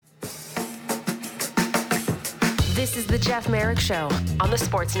This is the Jeff Merrick Show on the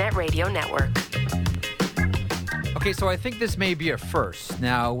Sportsnet Radio Network. Okay, so I think this may be a first.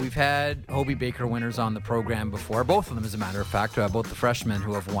 Now, we've had Hobey Baker winners on the program before. Both of them, as a matter of fact, both the freshmen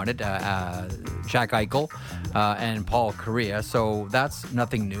who have won it, Jack Eichel and Paul Kariya. So that's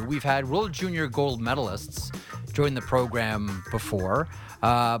nothing new. We've had World Junior gold medalists join the program before,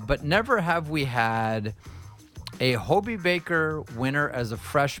 but never have we had a Hobey Baker winner as a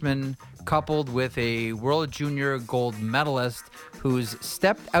freshman coupled with a World Junior gold medalist who's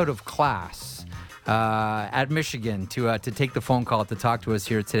stepped out of class at Michigan to take the phone call to talk to us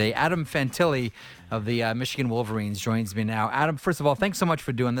here today. Adam Fantilli of the Michigan Wolverines joins me now. Adam, first of all, thanks so much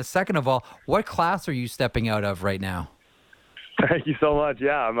for doing this. Second of all, what class are you stepping out of right now? Thank you so much.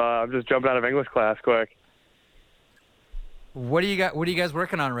 Yeah, I'm just jumping out of English class quick. What do you guys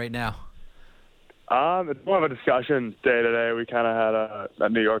working on right now? It's more of a discussion day today. We kind of had a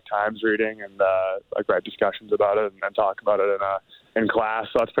New York Times reading and write discussions about it and talk about it in class.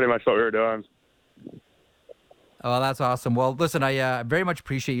 So that's pretty much what we were doing. Oh, that's awesome. Well, listen, I very much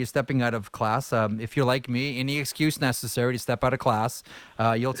appreciate you stepping out of class. If you're like me, any excuse necessary to step out of class,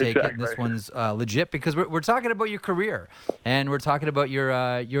 you'll take it. And this one's legit because we're talking about your career and we're talking about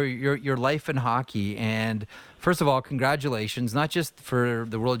your life in hockey. And first of all, congratulations, not just for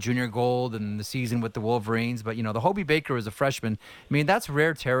the World Junior Gold and the season with the Wolverines, but, the Hobey Baker as a freshman. I mean, that's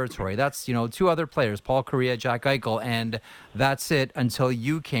rare territory. That's, two other players, Paul Kariya, Jack Eichel, and that's it until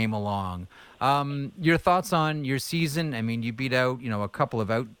you came along. Your thoughts on your season? I mean, you beat out, a couple of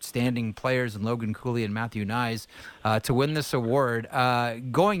outstanding players in Logan Cooley and Matthew Nyes to win this award.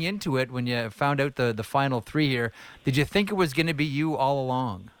 Going into it, when you found out the final three here, did you think it was going to be you all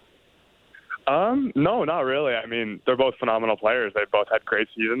along? No, not really. I mean, they're both phenomenal players. They both had great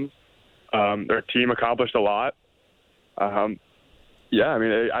seasons. Their team accomplished a lot. Yeah, I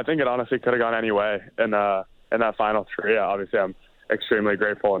mean, I think it honestly could have gone any way in that final three. Obviously, I'm extremely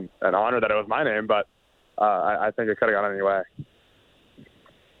grateful and honored that it was my name, but I think it could have gone any way.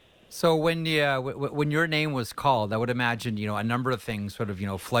 So when your name was called, I would imagine, a number of things sort of,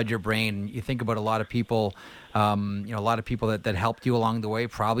 flood your brain. You think about a lot of people, a lot of people that helped you along the way.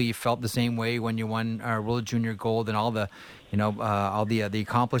 Probably you felt the same way when you won World Junior Gold and all the, all the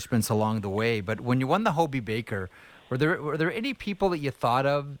accomplishments along the way. But when you won the Hobey Baker, were there any people that you thought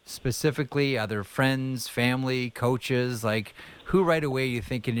of specifically, other friends, family, coaches, like who right away you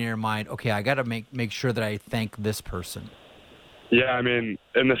think in your mind, okay, I got to make sure that I thank this person? Yeah, I mean,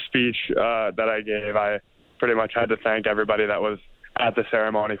 in the speech that I gave, I pretty much had to thank everybody that was at the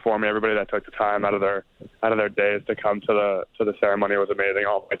ceremony for me. Everybody that took the time out of their days to come to the ceremony was amazing.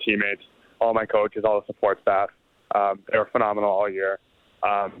 All my teammates, all my coaches, all the support staff, they were phenomenal all year.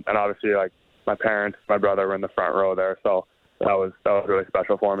 And obviously, like my parents, my brother were in the front row there, so that was really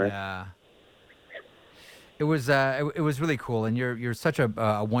special for me. Yeah. It was really cool, and you're such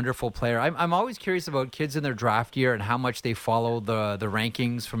a wonderful player. I'm always curious about kids in their draft year and how much they follow the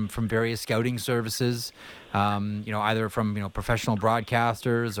rankings from various scouting services, either from professional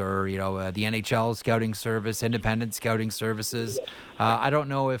broadcasters or the NHL scouting service, independent scouting services. I don't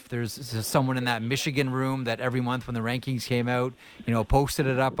know if there's someone in that Michigan room that every month when the rankings came out, posted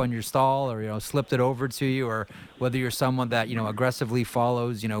it up on your stall or slipped it over to you, or whether you're someone that aggressively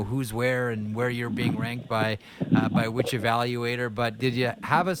follows who's where and where you're being ranked by which evaluator. But did you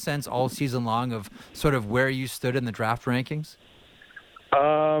have a sense all season long of sort of where you stood in the draft rankings?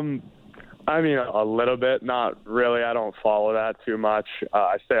 I mean, a little bit, not really. I don't follow that too much.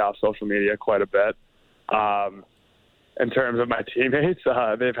 I stay off social media quite a bit. In terms of my teammates,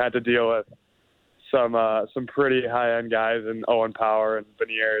 they've had to deal with some pretty high-end guys in Owen Power and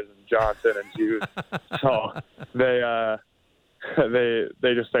Beniers and Johnson and Hughes. So they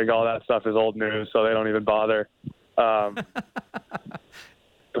just think all that stuff is old news, so they don't even bother. But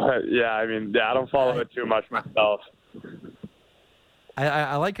yeah, I mean, I don't follow it too much myself.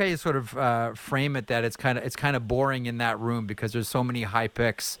 I like how you sort of frame it that it's kind of boring in that room because there's so many high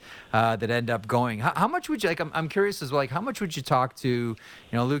picks that end up going. How much would you like? I'm curious as well. Like, how much would you talk to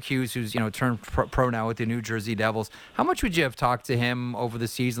Luke Hughes, who's turned pro now with the New Jersey Devils? How much would you have talked to him over the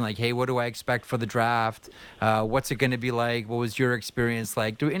season? Like, hey, what do I expect for the draft? What's it going to be like? What was your experience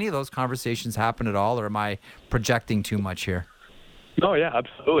like? Do any of those conversations happen at all, or am I projecting too much here? No, yeah,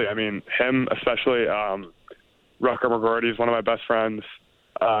 absolutely. I mean, him especially. Rucker McGroarty is one of my best friends.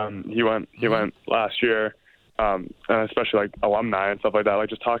 He went last year, and especially like alumni and stuff like that. Like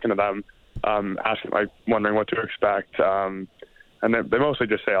just talking to them, asking, like wondering what to expect, and they mostly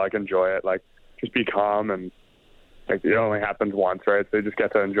just say like enjoy it, like just be calm, and like it only happens once, right? So you just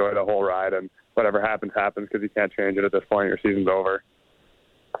get to enjoy the whole ride, and whatever happens because you can't change it at this point. Your season's over.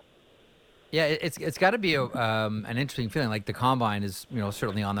 Yeah, it's got to be an interesting feeling. Like the combine is,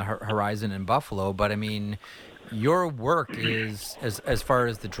 certainly on the horizon in Buffalo, but I mean, your work is as far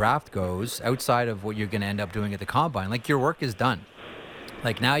as the draft goes, outside of what you're going to end up doing at the combine. Like your work is done.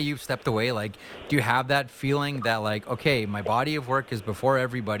 Like now you've stepped away. Like, do you have that feeling that like, okay, my body of work is before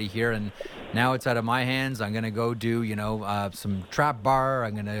everybody here, and now it's out of my hands. I'm gonna go do, some trap bar.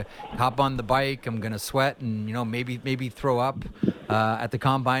 I'm gonna hop on the bike. I'm gonna sweat, and maybe throw up at the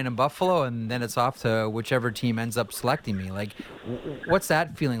combine in Buffalo, and then it's off to whichever team ends up selecting me. Like, what's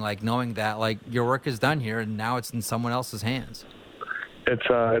that feeling like, knowing that like your work is done here, and now it's in someone else's hands?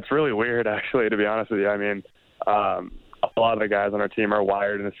 It's really weird, actually, to be honest with you. I mean. A lot of the guys on our team are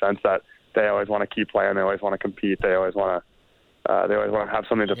wired in the sense that they always want to keep playing. They always want to compete. They always want to have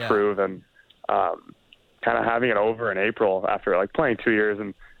something to prove. And kind of having it over in April after like playing 2 years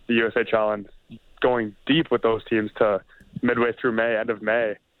in the USHL and going deep with those teams to midway through May, end of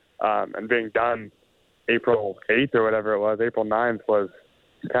May, and being done April 8th or whatever it was, April 9th was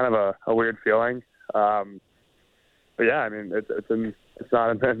kind of a weird feeling. But yeah, I mean, it's not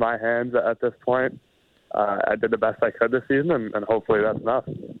in my hands at this point. I did the best I could this season, and hopefully that's enough.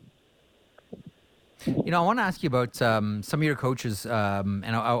 I want to ask you about some of your coaches, and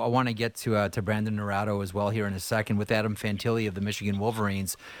I want to get to Brandon Naurato as well here in a second, with Adam Fantilli of the Michigan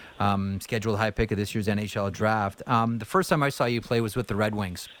Wolverines, scheduled high pick of this year's NHL draft. The first time I saw you play was with the Red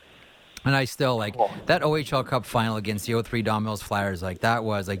Wings. And I still, that OHL Cup final against the 03 Don Mills Flyers, that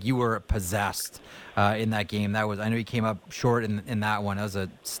was, you were possessed in that game. I know you came up short in that one. That was a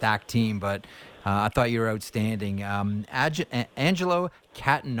stacked team, but I thought you were outstanding. Angelo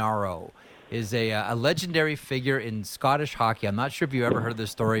Catanaro is a legendary figure in Scottish hockey. I'm not sure if you ever heard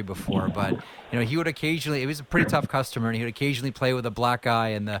this story before, but he would occasionally, he was a pretty tough customer, and he would occasionally play with a black eye,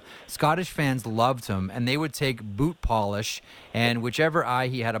 and the Scottish fans loved him, and they would take boot polish, and whichever eye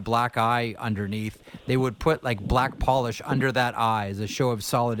he had a black eye underneath, they would put black polish under that eye as a show of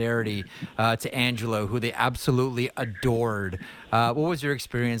solidarity to Angelo, who they absolutely adored. What was your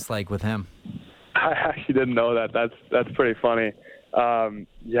experience like with him? I actually didn't know that. That's pretty funny.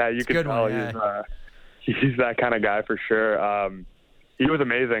 Yeah, you can tell he's that kind of guy for sure. He was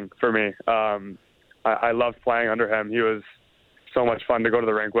amazing for me. I loved playing under him. He was so much fun to go to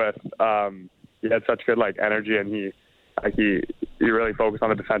the rink with. He had such good energy, and he really focused on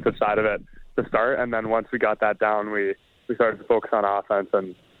the defensive side of it to start. And then once we got that down, we started to focus on offense,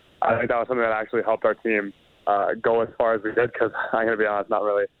 and I think that was something that actually helped our team go as far as we did. Because I'm going to be honest, not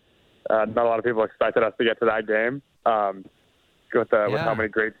a lot of people expected us to get to that game. With how many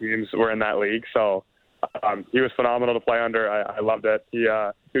great teams were in that league. So he was phenomenal to play under. I loved it. He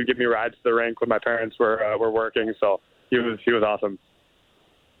would give me rides to the rink when my parents were working. So he was awesome.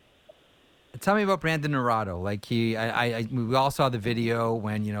 Tell me about Brandon Naurato. We all saw the video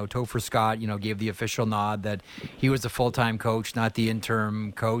when Topher Scott gave the official nod that he was the full-time coach, not the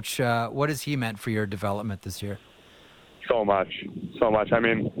interim coach. What has he meant for your development this year? So much. I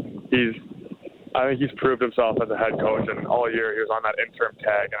mean, I think he's proved himself as a head coach, and all year he was on that interim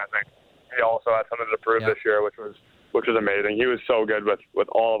tag, and I think he also had something to prove this year, which was amazing. He was so good with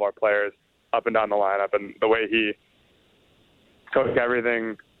all of our players up and down the lineup, and the way he took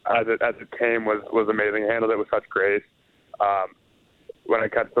everything as it came was amazing. He handled it with such grace. When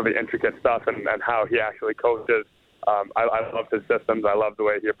it comes to the intricate stuff and how he actually coaches, I loved his systems. I loved the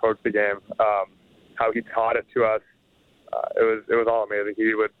way he approached the game, how he taught it to us. It was all amazing.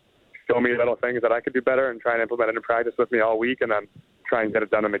 He would show me little things that I could do better and try and implement it in practice with me all week, and then try and get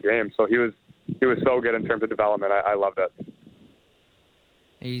it done in the game. So he was so good in terms of development. I loved it.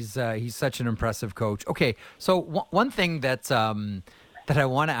 He's such an impressive coach. Okay, so one thing that I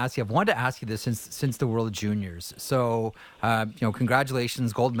want to ask you, I've wanted to ask you this since the World Juniors. So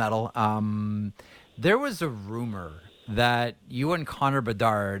congratulations, gold medal. There was a rumor that you and Connor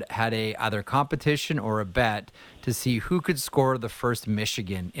Bedard had a either competition or a bet to see who could score the first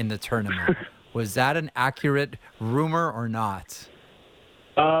Michigan in the tournament. Was that an accurate rumor or not?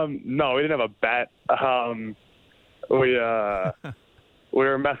 No, we didn't have a bet. We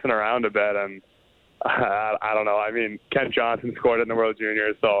were messing around a bit, and I don't know. I mean, Kent Johnson scored it in the World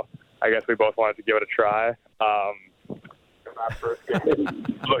Juniors, so I guess we both wanted to give it a try. That first game,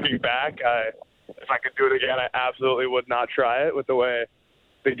 looking back, if I could do it again, I absolutely would not try it with the way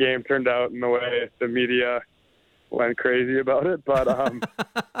the game turned out and the way the media went crazy about it. But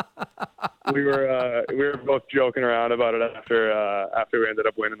we were both joking around about it after we ended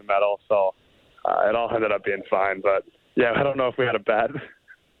up winning the medal. So it all ended up being fine. But yeah, I don't know if we had a bet.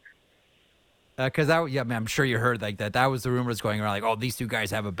 Because I'm sure you heard like that. That was the rumors going around, like, oh, these two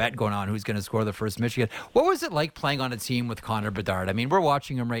guys have a bet going on who's going to score the first Michigan. What was it like playing on a team with Connor Bedard? I mean, we're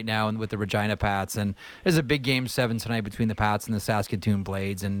watching him right now with the Regina Pats, and there's a big Game 7 tonight between the Pats and the Saskatoon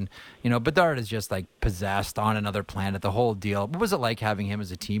Blades, and Bedard is just like possessed on another planet. The whole deal. What was it like having him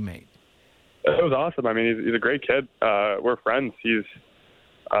as a teammate? It was awesome. I mean, he's a great kid. We're friends. He's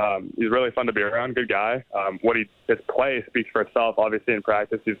really fun to be around. Good guy. His play speaks for itself. Obviously, in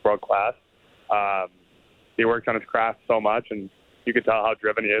practice, he's world class. He works on his craft so much, and you can tell how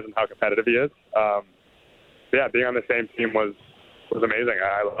driven he is and how competitive he is. Being on the same team was amazing.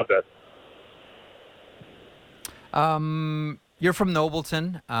 I loved it. You're from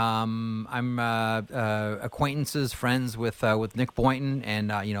Nobleton. I'm acquaintances, friends with Nick Boynton,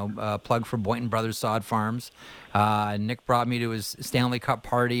 and plug for Boynton Brothers Sod Farms. Nick brought me to his Stanley Cup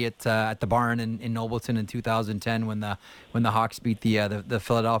party at the barn in Nobleton in 2010 when the Hawks beat the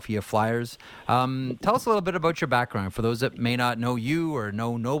Philadelphia Flyers. Tell us a little bit about your background for those that may not know you or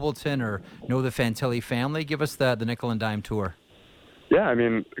know Nobleton or know the Fantilli family. Give us the nickel and dime tour. Yeah, I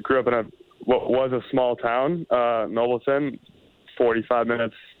mean, grew up in what was a small town, Nobleton. 40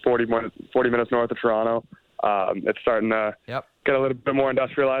 minutes north of Toronto. It's starting to get a little bit more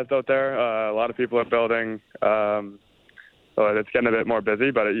industrialized out there. A lot of people are building, so it's getting a bit more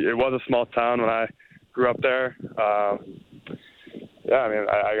busy, but it was a small town when I grew up there. I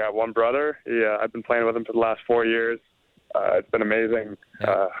got one brother. I've been playing with him for the last 4 years. It's been amazing.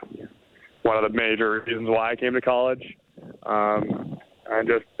 One of the major reasons why I came to college.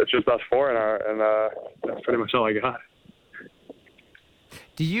 It's just us four, and that's pretty much all I got.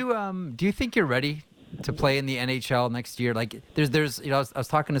 Do you think you're ready to play in the NHL next year? Like there's I was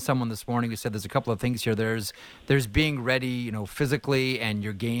talking to someone this morning who said there's a couple of things here. There's being ready, physically, and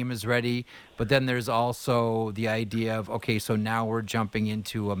your game is ready, but then there's also the idea of, okay, so now we're jumping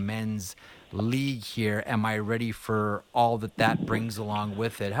into a men's league here. Am I ready for all that brings along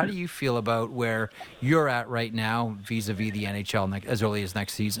with it? How do you feel about where you're at right now vis-a-vis the NHL as early as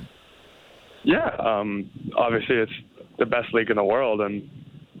next season? Yeah, obviously it's the best league in the world, and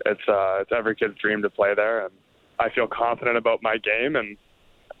it's every kid's dream to play there, and I feel confident about my game and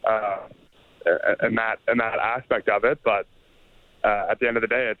that aspect of it. But at the end of the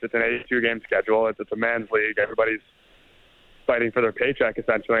day, it's an 82-game schedule. It's a men's league. Everybody's fighting for their paycheck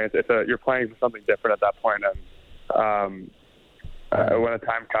essentially. You're playing for something different at that point, and when the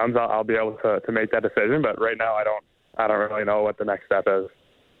time comes, I'll be able to make that decision. But right now, I don't really know what the next step is.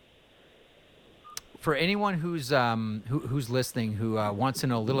 For anyone who's listening who wants to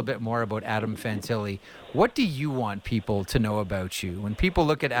know a little bit more about Adam Fantilli, what do you want people to know about you? When people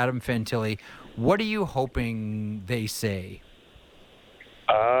look at Adam Fantilli, what are you hoping they say?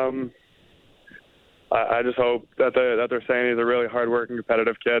 I just hope that they're saying he's a really hard-working,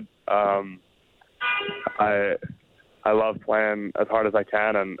 competitive kid. I love playing as hard as I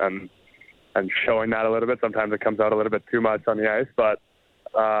can and showing that a little bit. Sometimes it comes out a little bit too much on the ice, but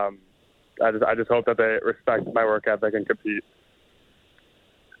I just hope that they respect my work ethic and compete.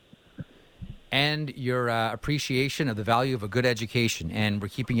 And your appreciation of the value of a good education. And we're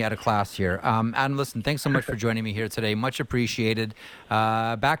keeping you out of class here. Adam, listen, thanks so much for joining me here today. Much appreciated.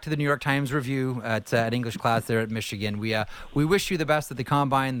 Back to the New York Times Review at English class there at Michigan. We wish you the best at the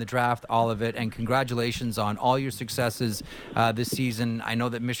Combine, the draft, all of it. And congratulations on all your successes this season. I know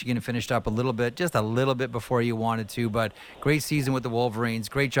that Michigan finished up just a little bit before you wanted to, but great season with the Wolverines.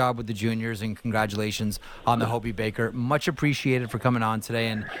 Great job with the juniors, and congratulations on the Hobie Baker. Much appreciated for coming on today,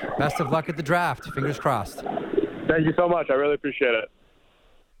 and best of luck at the draft. Fingers crossed. Thank you so much. I really appreciate it.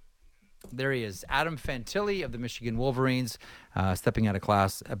 There he is, Adam Fantilli of the Michigan Wolverines, stepping out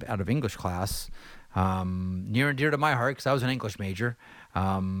of English class. Near and dear to my heart because I was an English major.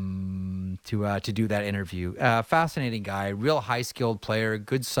 To do that interview. Fascinating guy, real high-skilled player,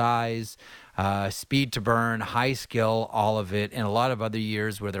 good size, speed to burn, high skill, all of it. In a lot of other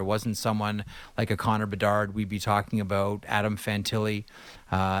years where there wasn't someone like a Connor Bedard, we'd be talking about Adam Fantilli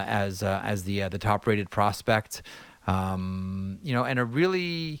as the top-rated prospect. And a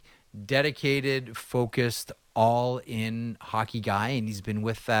really dedicated, focused, all-in hockey guy, and he's been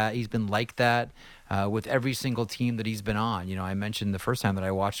like that with every single team that he's been on. I mentioned the first time that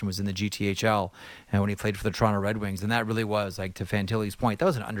I watched him was in the GTHL, and when he played for the Toronto Red Wings, and that really was, like, to Fantilli's point, that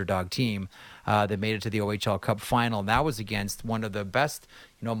was an underdog team that made it to the OHL Cup final, and that was against one of the best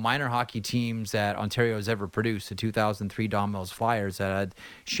minor hockey teams that Ontario has ever produced, the 2003 Don Mills Flyers that had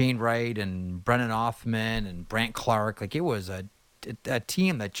Shane Wright and Brennan Othman and Brant Clark. Like, it was a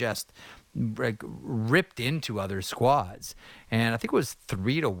team that just ripped into other squads. And I think it was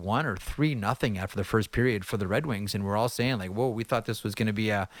 3-1 or 3-0 after the first period for the Red Wings. And we're all saying like, whoa, we thought this was going to be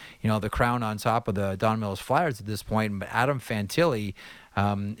the crown on top of the Don Mills Flyers at this point. But Adam Fantilli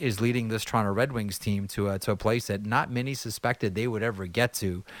is leading this Toronto Red Wings team to a place that not many suspected they would ever get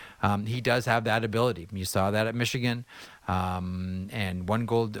to. He does have that ability. You saw that at Michigan, and one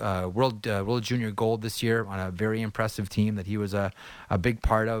World Junior gold this year on a very impressive team that he was a big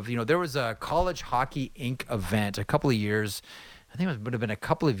part of. There was a College Hockey Inc. event a couple of years. I think it would have been a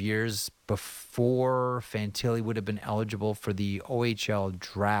couple of years before Fantilli would have been eligible for the OHL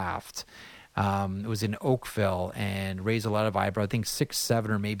draft. It was in Oakville and raised a lot of eyebrow. I think 6,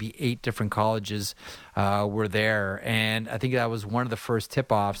 7, or maybe 8 different colleges were there. And I think that was one of the first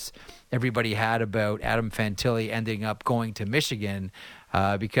tip-offs everybody had about Adam Fantilli ending up going to Michigan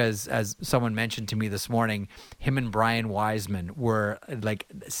because, as someone mentioned to me this morning, him and Brian Wiseman were like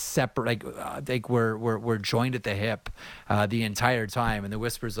separate, were joined at the hip the entire time. And the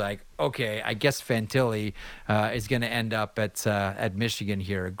whispers like, okay, I guess Fantilli is going to end up at Michigan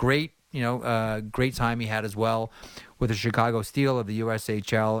here. Great time he had as well with the Chicago Steel of the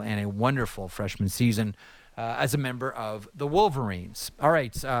USHL and a wonderful freshman season as a member of the Wolverines. All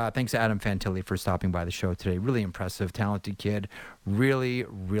right. Thanks to Adam Fantilli for stopping by the show today. Really impressive, talented kid. Really,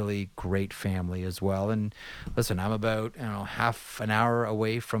 really great family as well. And listen, I'm about half an hour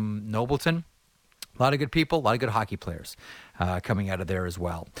away from Nobleton. A lot of good people, a lot of good hockey players coming out of there as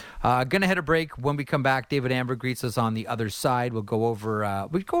well. Going to hit a break. When we come back, David Amber greets us on the other side. We'll go over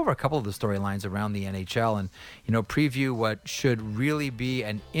a couple of the storylines around the NHL and preview what should really be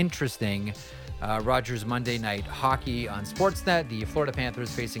an interesting Rogers Monday Night Hockey on Sportsnet. The Florida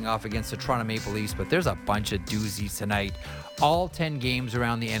Panthers facing off against the Toronto Maple Leafs, but there's a bunch of doozies tonight. All 10 games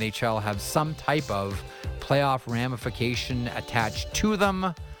around the NHL have some type of playoff ramification attached to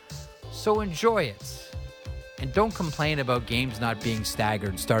them. So enjoy it. And don't complain about games not being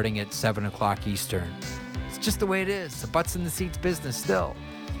staggered starting at 7 o'clock Eastern. It's just the way it is. The butts in the seats business still.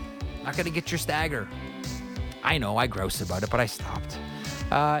 Not going to get your stagger. I know, I grouse about it, but I stopped.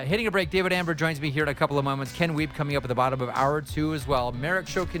 Hitting a break, David Amber joins me here in a couple of moments. Ken Weep coming up at the bottom of hour 2 as well. Merrick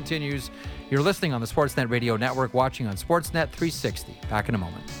Show continues. You're listening on the Sportsnet Radio Network, watching on Sportsnet 360. Back in a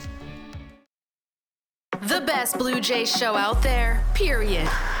moment. The best Blue Jays show out there, period.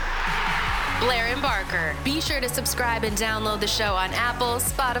 Blair and Barker. Be sure to subscribe and download the show on Apple,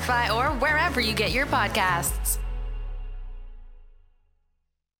 Spotify, or wherever you get your podcasts.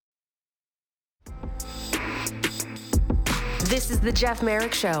 This is the Jeff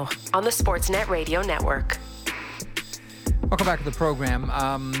Merrick Show on the Sportsnet Radio Network. Welcome back to the program.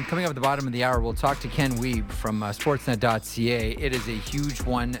 Coming up at the bottom of the hour, we'll talk to Ken Weeb from Sportsnet.ca. It is a huge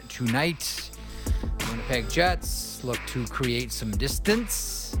one tonight. The Winnipeg Jets look to create some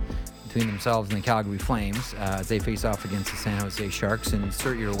distance between themselves and the Calgary Flames as they face off against the San Jose Sharks. And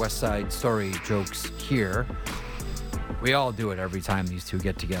insert your West Side Story jokes here. We all do it every time these two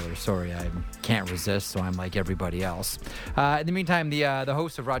get together. Sorry, I can't resist, so I'm like everybody else. In the meantime, the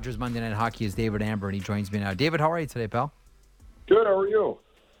host of Rogers Monday Night Hockey is David Amber, and he joins me now. David, how are you today, pal? Good, how are you?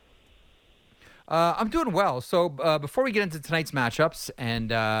 I'm doing well. So before we get into tonight's matchups and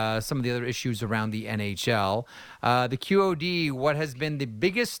some of the other issues around the NHL, the QOD, what has been the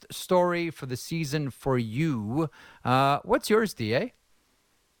biggest story for the season for you? What's yours, DA?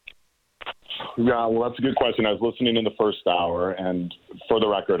 Yeah, well, that's a good question. I was listening in the first hour, and for the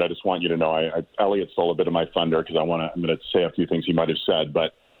record, I just want you to know, Elliot stole a bit of my thunder because I'm going to say a few things he might have said,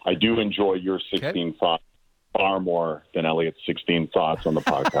 but I do enjoy your 16 thoughts far more than Elliot's 16 thoughts on the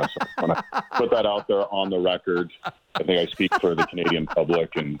podcast. I want to put that out there on the record. I think I speak for the Canadian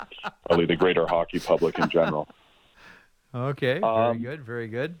public and probably the greater hockey public in general. Okay, very good, very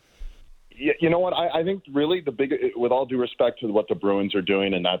good. You know what? I think really with all due respect to what the Bruins are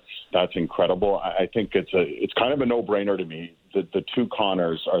doing, and that's incredible. I think it's kind of a no-brainer to me. The two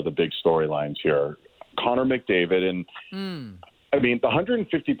Connors are the big storylines here. Connor McDavid, and I mean, the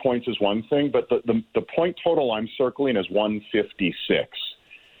 150 points is one thing, but the point total I'm circling is 156.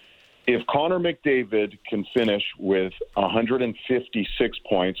 If Connor McDavid can finish with 156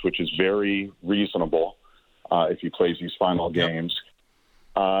 points, which is very reasonable if he plays these final games.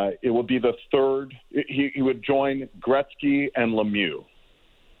 It would be the third. He would join Gretzky and Lemieux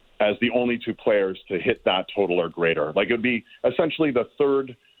as the only two players to hit that total or greater. Like, it would be essentially the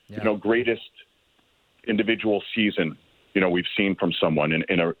third, greatest individual season, we've seen from someone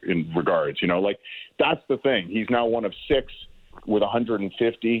in regards. Like, that's the thing. He's now one of 6 with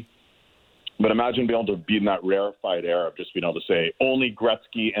 150. But imagine being able to be in that rarefied era of just being able to say only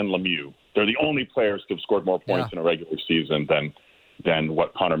Gretzky and Lemieux. They're the only players who have scored more points in a regular season than than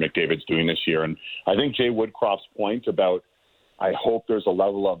what Connor McDavid's doing this year. And I think Jay Woodcroft's point about, I hope there's a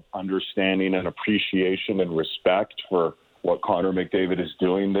level of understanding and appreciation and respect for what Connor McDavid is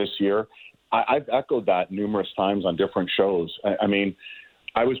doing this year. I've echoed that numerous times on different shows. I mean,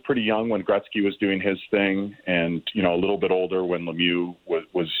 I was pretty young when Gretzky was doing his thing, and, you know, a little bit older when Lemieux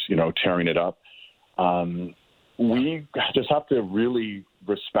was you know, tearing it up. We just have to really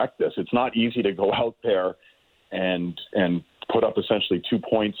respect this. It's not easy to go out there and put up essentially 2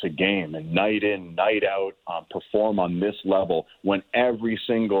 points a game and night in, night out, perform on this level when every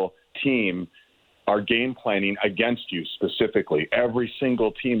single team are game planning against you specifically. Every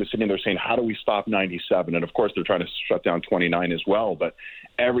single team is sitting there saying, how do we stop 97? And, of course, they're trying to shut down 29 as well. But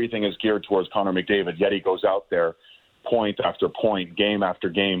everything is geared towards Connor McDavid, yet he goes out there point after point, game after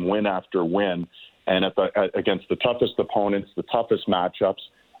game, win after win, and against the toughest opponents, the toughest matchups,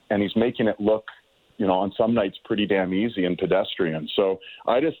 and he's making it look, you know, on some nights pretty damn easy and pedestrian. So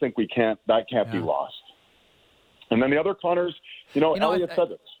I just think that can't be lost. And then the other Connors, Elliot said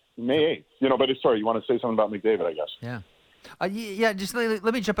this. May 8th, but sorry, you want to say something about McDavid, I guess. Yeah. Just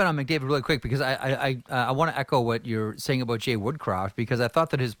let me jump in on McDavid really quick, because I want to echo what you're saying about Jay Woodcroft, because I thought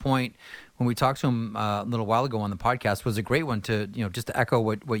that his point when we talked to him a little while ago on the podcast was a great one to, just to echo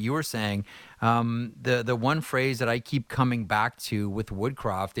what you were saying. The one phrase that I keep coming back to with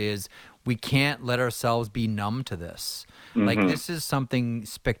Woodcroft is, we can't let ourselves be numb to this. Mm-hmm. Like, this is something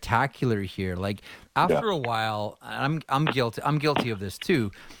spectacular here. Like, after a while, I'm guilty of this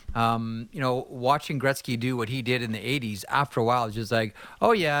too. Watching Gretzky do what he did in the 80s, after a while, it's just like,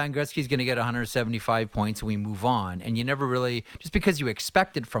 oh yeah, and Gretzky's going to get 175 points and we move on. And you never really, just because you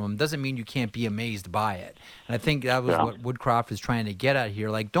expect it from him doesn't mean you can't be amazed by it. And I think that was what Woodcroft is trying to get at here.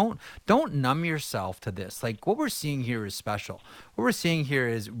 Like, don't numb yourself to this. Like, what we're seeing here is special. What we're seeing here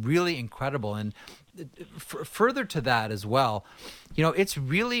is really incredible. And further to that as well, it's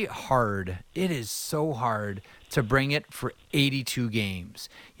really hard. It is so hard to bring it for 82 games.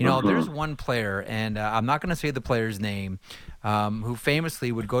 There's one player, and I'm not going to say the player's name, who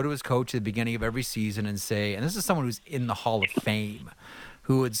famously would go to his coach at the beginning of every season and say, and this is someone who's in the Hall of Fame,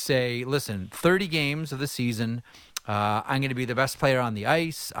 who would say, listen, 30 games of the season, I'm going to be the best player on the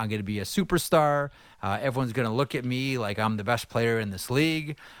ice. I'm going to be a superstar. Everyone's going to look at me like I'm the best player in this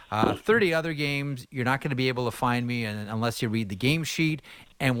league. 30 other games, you're not going to be able to find me unless you read the game sheet,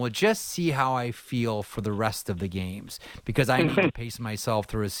 and we'll just see how I feel for the rest of the games, because I need to pace myself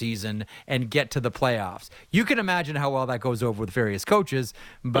through a season and get to the playoffs. You can imagine how well that goes over with various coaches,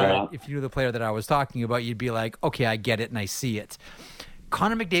 but if you knew the player that I was talking about, you'd be like, okay, I get it and I see it.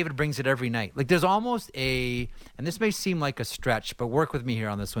 Connor McDavid brings it every night. Like, there's almost and this may seem like a stretch, but work with me here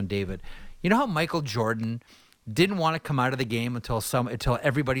on this one, David. You know how Michael Jordan didn't want to come out of the game until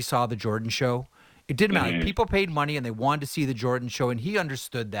everybody saw the Jordan show? It didn't matter. People paid money and they wanted to see the Jordan show, and he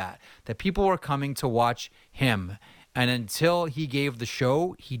understood that people were coming to watch him. And until he gave the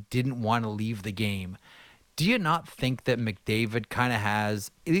show, he didn't want to leave the game. Do you not think that McDavid kind of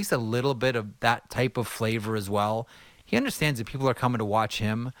has at least a little bit of that type of flavor as well? He understands that people are coming to watch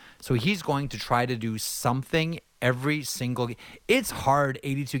him, so he's going to try to do something every single game. It's hard,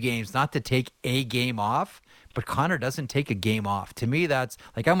 82 games, not to take a game off, but Connor doesn't take a game off. To me, that's,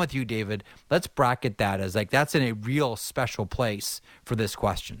 like, I'm with you, David. Let's bracket that as, like, that's in a real special place for this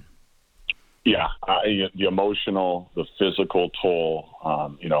question. Yeah, the emotional, the physical toll,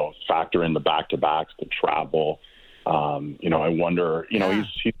 factor in the back-to-backs, the travel. I wonder, he's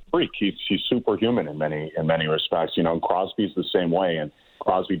a freak. He's superhuman in many respects. Crosby's the same way, and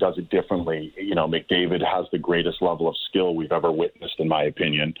Crosby does it differently. McDavid has the greatest level of skill we've ever witnessed, in my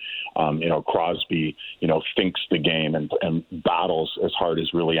opinion. Crosby, thinks the game and battles as hard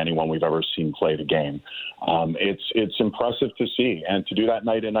as really anyone we've ever seen play the game. It's impressive to see, and to do that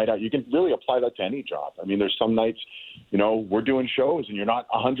night in, night out. You can really apply that to any job. I mean, there's some nights, we're doing shows and you're not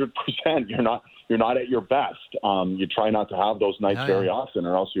 100%. You're not at your best. You try not to have those nights very often,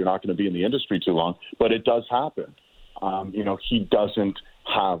 or else you're not going to be in the industry too long. But it does happen. He doesn't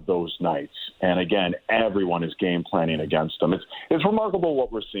have those nights. And again, everyone is game planning against him. It's remarkable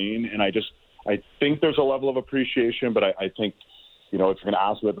what we're seeing. And I think there's a level of appreciation, but I think, if you're going to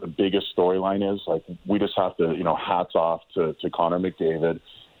ask what the biggest storyline is, like, we just have to, hats off to Connor McDavid.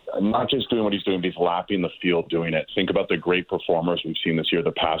 Not just doing what he's doing, but he's lapping the field doing it. Think about the great performers we've seen this year,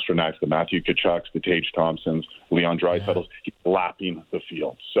 the Pasternaks, the Matthew Tkachuks, the Tage Thompsons, Leon Draisaitls. He's lapping the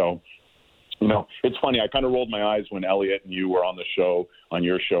field. So it's funny. I kind of rolled my eyes when Elliot and you were on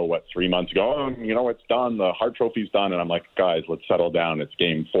your show, 3 months ago. Oh, it's done. The Hart Trophy's done. And I'm like, guys, let's settle down. It's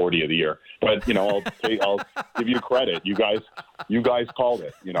game 40 of the year. But, I'll give you credit. You guys called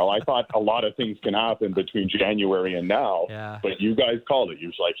it. I thought a lot of things can happen between January and now, but you guys called it. You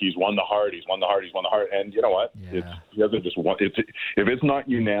was like, he's won the Hart. And you know what? Yeah. He hasn't just won. If it's not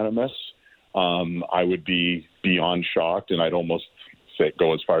unanimous, I would be beyond shocked. And I'd almost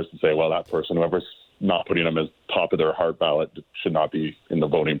go as far as to say, well, that person, whoever's not putting them as top of their Hart ballot, should not be in the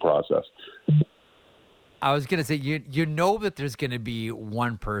voting process. I was going to say, you know that there's going to be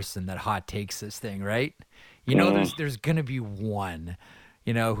one person that hot takes this thing, right? There's going to be one,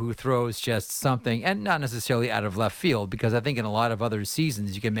 who throws just something, and not necessarily out of left field, because I think in a lot of other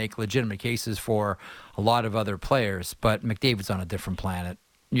seasons you can make legitimate cases for a lot of other players, but McDavid's on a different planet.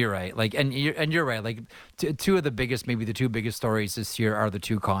 You're right. And you're right. Like two of the biggest, maybe the two biggest stories this year are the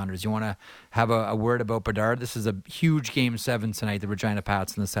two Connors. You want to have a word about Bedard? This is a huge Game 7 tonight, the Regina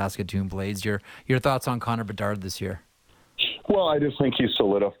Pats and the Saskatoon Blades. Your thoughts on Connor Bedard this year? Well, I just think he's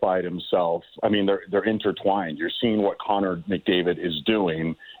solidified himself. I mean, they're intertwined. You're seeing what Connor McDavid is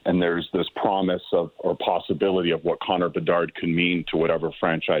doing, and there's this promise of or possibility of what Connor Bedard can mean to whatever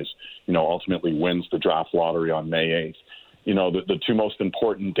franchise, ultimately wins the draft lottery on May 8th. The two most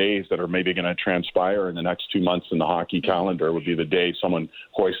important days that are maybe going to transpire in the next 2 months in the hockey calendar would be the day someone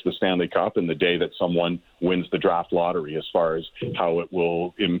hoists the Stanley Cup and the day that someone wins the draft lottery, as far as how it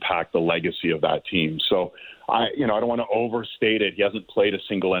will impact the legacy of that team. So I don't want to overstate it. He hasn't played a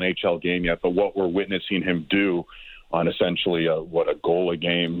single NHL game yet, but what we're witnessing him do on essentially a goal a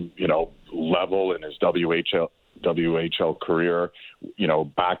game, level in his WHL career,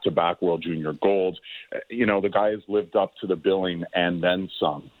 back-to-back World Junior golds. The guy has lived up to the billing and then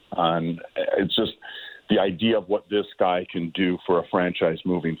some. And it's just the idea of what this guy can do for a franchise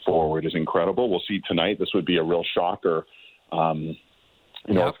moving forward is incredible. We'll see tonight. This would be a real shocker.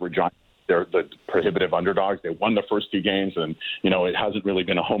 If Regina, they're the prohibitive underdogs. They won the first two games, and, it hasn't really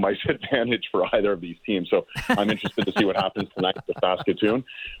been a home ice advantage for either of these teams. So I'm interested to see what happens tonight with Saskatoon.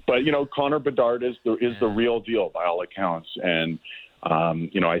 But, Connor Bedard is the real deal by all accounts. And,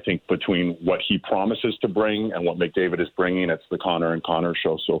 I think between what he promises to bring and what McDavid is bringing, it's the Connor and Connor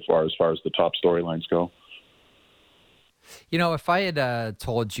show so far as the top storylines go. If I had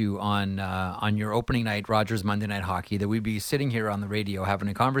told you on your opening night, Rogers Monday Night Hockey, that we'd be sitting here on the radio having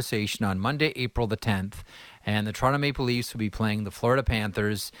a conversation on Monday, April the 10th, and the Toronto Maple Leafs would be playing the Florida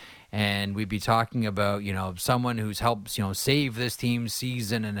Panthers, and we'd be talking about, someone who's helped, save this team's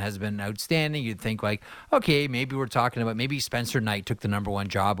season and has been outstanding, you'd think like, okay, maybe we're talking about maybe Spencer Knight took the number one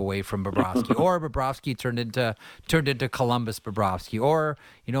job away from Bobrovsky, or Bobrovsky turned into Columbus Bobrovsky, or,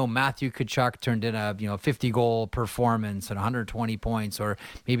 Matthew Tkachuk turned in a, 50-goal performance and 120 points, or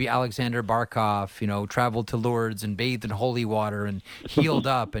maybe Alexander Barkov, traveled to Lourdes and bathed in holy water and healed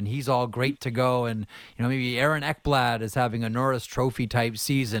up and he's all great to go, and, maybe Aaron Ekblad is having a Norris Trophy type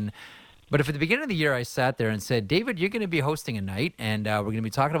season. But if at the beginning of the year I sat there and said, David, you're going to be hosting a night, and we're going to be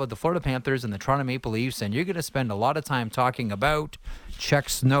talking about the Florida Panthers and the Toronto Maple Leafs, and you're going to spend a lot of time talking about,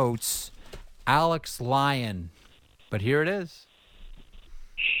 checks notes, Alex Lyon. But here it is.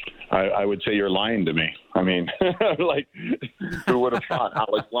 I would say you're lying to me. I mean, who would have thought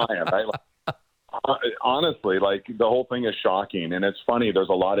Alex Lyon, right? Honestly, the whole thing is shocking. And it's funny, there's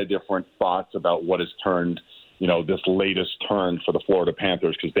a lot of different thoughts about what has turned, this latest turn for the Florida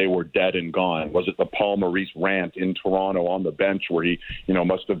Panthers, because they were dead and gone. Was it the Paul Maurice rant in Toronto on the bench where he,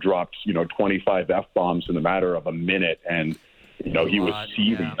 must have dropped, 25 F-bombs in a matter of a minute, and, he was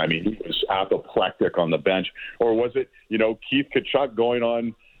seething. Yeah. I mean, he was apoplectic on the bench. Or was it, Keith Tkachuk going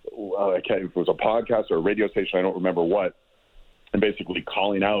on, I can't, if it was a podcast or a radio station, I don't remember what, and basically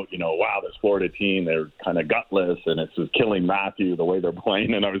calling out, wow, this Florida team, they're kind of gutless, and it's just killing Matthew the way they're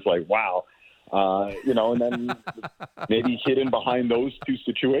playing. And I was like, wow. And then maybe hidden behind those two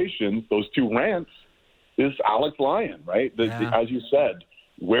situations, those two rants, is Alex Lyon, right? As you said,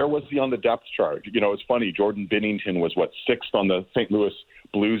 where was he on the depth chart? It's funny, Jordan Binnington was, sixth on the St. Louis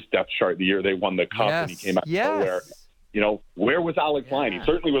Blues depth chart the year they won the Cup, and he came out of nowhere. Where was Alex Lyon? He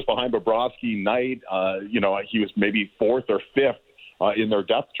certainly was behind Bobrovsky, Knight. He was maybe fourth or fifth in their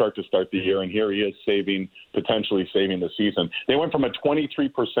depth chart to start the year, and here he is potentially saving the season. They went from a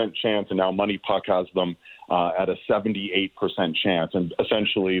 23% chance, and now Money Puck has them at a 78% chance. And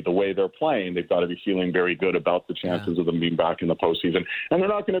essentially, the way they're playing, they've got to be feeling very good about the chances of them being back in the postseason. And they're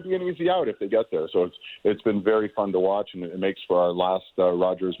not going to be an easy out if they get there. So it's been very fun to watch, and it makes for our last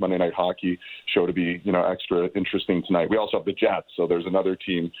Rogers Monday Night Hockey show to be extra interesting tonight. We also have the Jets, so there's another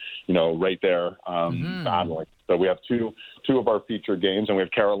team right there battling. we have two of our featured games, and we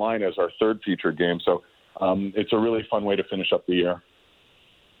have Carolina as our third featured game. So it's a really fun way to finish up the year.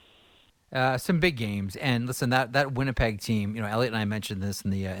 Some big games, and listen, that Winnipeg team. Elliot and I mentioned this in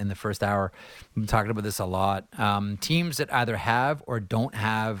the first hour. We've been talking about this a lot. Teams that either have or don't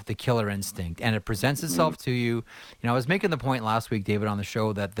have the killer instinct, and it presents itself to you. I was making the point last week, David, on the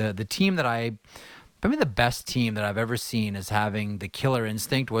show that the team that probably the best team that I've ever seen as having the killer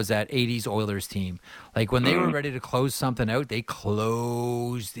instinct was that 80s Oilers team. Like when they were ready to close something out, they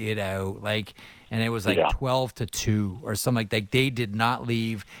closed it out. And it was 12-2 or something like that. They did not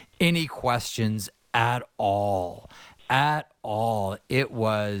leave any questions at all. At all. It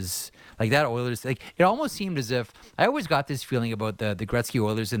was like that Oilers. It almost seemed as if I always got this feeling about the Gretzky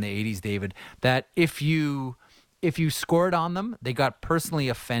Oilers in the 80s, David, that if you scored on them, they got personally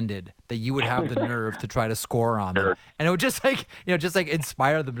offended that you would have the nerve to try to score on them. And it would just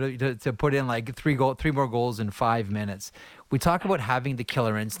inspire them to put in three more goals in 5 minutes. We talk about having the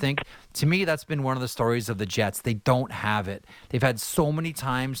killer instinct. To me, that's been one of the stories of the Jets. They don't have it. They've had so many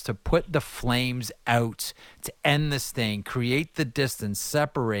times to put the Flames out, to end this thing, create the distance,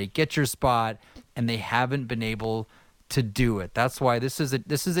 separate, get your spot, and they haven't been able to do it. That's why this is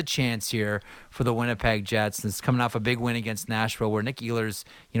a chance here for the Winnipeg Jets. It's coming off a big win against Nashville, where Nick Ehlers,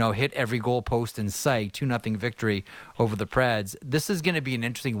 hit every goal post in sight, 2-0 victory over the Preds. This is going to be an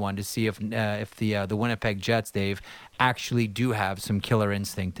interesting one to see if the Winnipeg Jets, Dave, actually do have some killer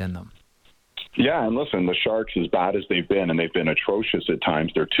instinct in them. Yeah, and listen, the Sharks, as bad as they've been, and they've been atrocious at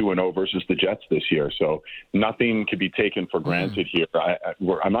times, they're 2-0 versus the Jets this year. So nothing can be taken for granted here.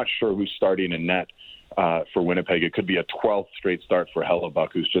 I'm not sure who's starting in net for Winnipeg. It could be a 12th straight start for Hellebuck,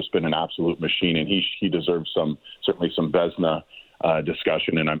 who's just been an absolute machine, and he deserves certainly some Vezina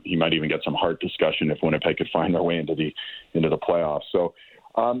discussion, and he might even get some Hart discussion if Winnipeg could find their way into the playoffs. So,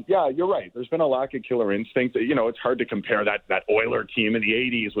 yeah, you're right. There's been a lack of killer instinct. It's hard to compare that Oiler team in the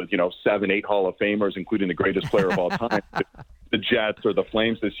 80s with 7-8 Hall of Famers, including the greatest player of all time. The Jets or the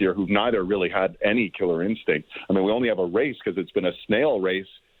Flames this year, who've neither really had any killer instinct. I mean, we only have a race because it's been a snail race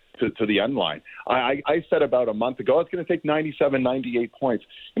to the end line. I said about a month ago, it's going to take 97, 98 points.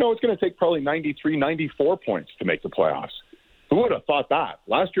 It's going to take probably 93, 94 points to make the playoffs. Who would have thought that?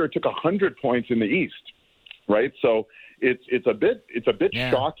 Last year it took 100 points in the East, right? So it's a bit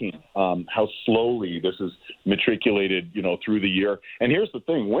shocking how slowly this is matriculated, through the year. And here's the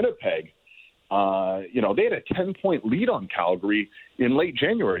thing, Winnipeg, they had a 10-point lead on Calgary in late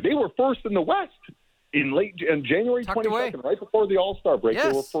January. They were first in the West. In January 22nd, right before the All-Star break,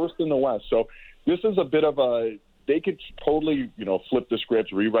 They were first in the West. So this is a bit of they could totally, flip the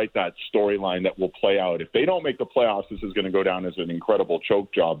script, rewrite that storyline that will play out. If they don't make the playoffs, this is going to go down as an incredible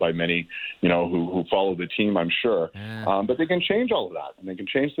choke job by many, who follow the team, I'm sure. Yeah. But they can change all of that, and they can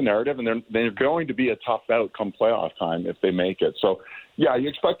change the narrative, and they're going to be a tough out come playoff time if they make it. So, yeah, you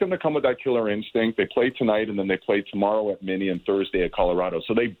expect them to come with that killer instinct. They play tonight, and then they play tomorrow at Mini and Thursday at Colorado.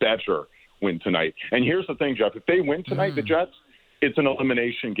 So they better win tonight. And here's the thing, Jeff. If they win tonight, the Jets, it's an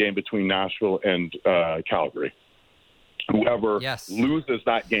elimination game between Nashville and Calgary. Whoever loses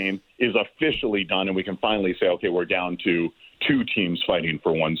that game is officially done, and we can finally say, okay, we're down to two teams fighting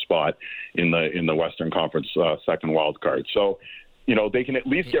for one spot in the Western Conference second wild card. So, they can at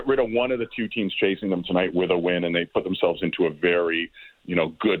least get rid of one of the two teams chasing them tonight with a win, and they put themselves into a very,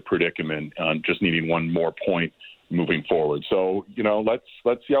 good predicament, just needing one more point moving forward. So,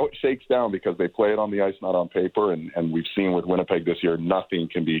 let's see how it shakes down, because they play it on the ice, not on paper. And we've seen with Winnipeg this year, nothing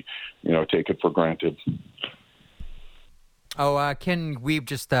can be, taken for granted. Oh, Ken Weeb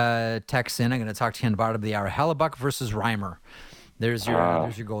just texts in. I'm going to talk to you in the bottom of the hour. Hellebuck versus Reimer. There's your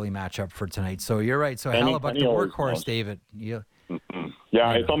goalie matchup for tonight. So you're right. So Hellebuck, the workhorse, David. Yeah,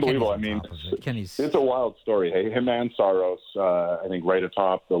 it's unbelievable. It's a wild story. Hey, him and Saros, I think right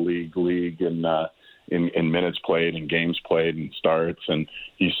atop the league in minutes played and games played and starts, and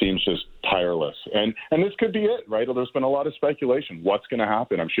he seems just tireless. And this could be it, right? There's been a lot of speculation. What's going to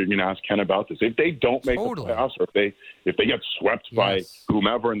happen? I'm sure you're going to ask Ken about this. If they don't make the playoffs, or if they get swept by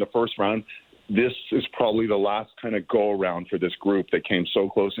whomever in the first round, this is probably the last kind of go-around for this group that came so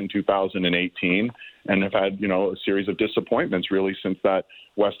close in 2018 and have had, a series of disappointments really since that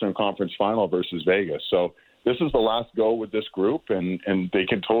Western Conference final versus Vegas. So this is the last go with this group, and they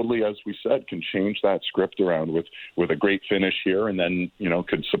can totally, as we said, can change that script around with a great finish here, and then,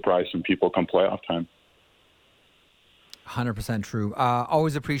 could surprise some people come playoff time. 100% true.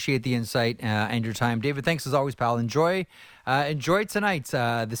 Always appreciate the insight and your time. David, thanks as always, pal. Enjoy tonight,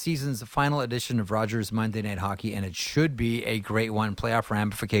 the season's final edition of Rogers Monday Night Hockey, and it should be a great one. Playoff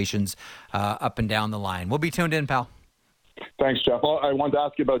ramifications up and down the line. We'll be tuned in, pal. Thanks, Jeff. I wanted to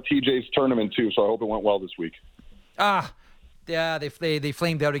ask you about TJ's tournament, too, so I hope it went well this week. Yeah, they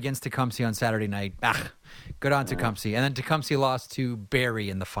flamed out against Tecumseh on Saturday night. Good on Tecumseh. And then Tecumseh lost to Barrie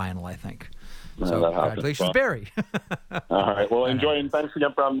in the final, I think. So congratulations, Barrie. All right. Well, enjoy, and thanks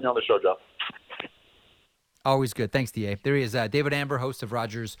again for having me on the show, Jeff. Always good. Thanks, DA. There he is, David Amber, host of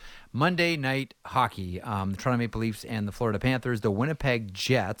Rogers Monday Night Hockey. The Toronto Maple Leafs and the Florida Panthers, the Winnipeg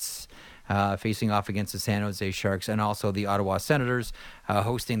Jets facing off against the San Jose Sharks, and also the Ottawa Senators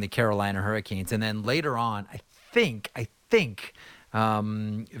hosting the Carolina Hurricanes. And then later on, I think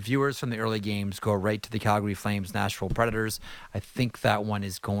viewers from the early games go right to the Calgary Flames, Nashville Predators. I think that one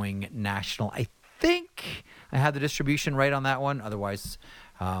is going national. I think I had the distribution right on that one. Otherwise,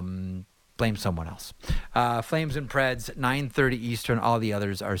 blame someone else. Flames and Preds, 9:30 Eastern. All the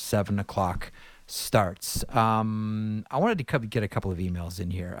others are 7 o'clock starts. I wanted to get a couple of emails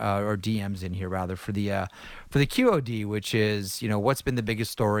in here, or DMs in here rather, for the QOD, which is, what's been the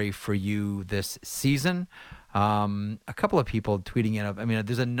biggest story for you this season? A couple of people tweeting in.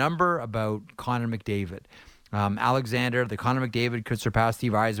 There's a number about Connor McDavid. Alexander, the Connor McDavid could surpass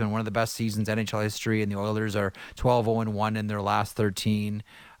Steve Yzerman, one of the best seasons in NHL history, and the Oilers are 12-0-1 in their last 13.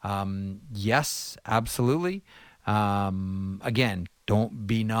 Yes, absolutely. Again, don't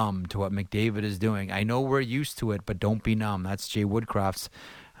be numb to what McDavid is doing. I know we're used to it, but don't be numb. That's Jay Woodcroft's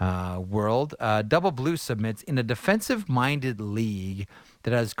world. Double Blue submits, in a defensive-minded league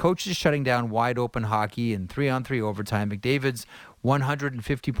that has coaches shutting down wide-open hockey and 3-on-3 overtime, McDavid's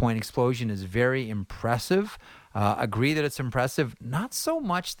 150-point explosion is very impressive. Agree that it's impressive. Not so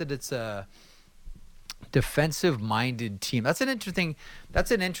much that it's a defensive-minded team. That's an interesting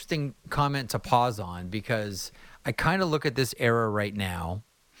comment to pause on, because I kind of look at this era right now,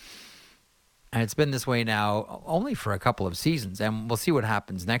 and it's been this way now only for a couple of seasons, and we'll see what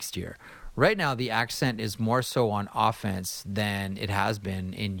happens next year. Right now, the accent is more so on offense than it has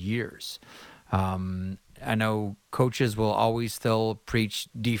been in years. I know coaches will always still preach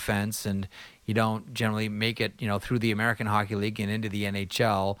defense, and you don't generally make it, through the American Hockey League and into the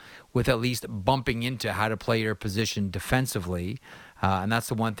NHL with at least bumping into how to play your position defensively. And that's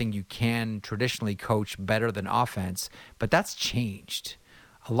the one thing you can traditionally coach better than offense. But that's changed.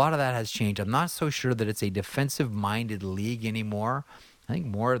 A lot of that has changed. I'm not so sure that it's a defensive-minded league anymore. I think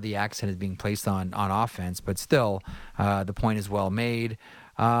more of the accent is being placed on offense, but still, the point is well made.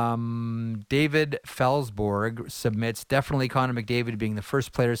 David Felsborg submits, definitely Connor McDavid being the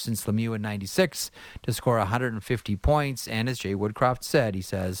first player since Lemieux in 96 to score 150 points. And as Jay Woodcroft said, he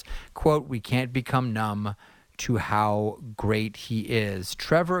says, quote, "We can't become numb to how great he is."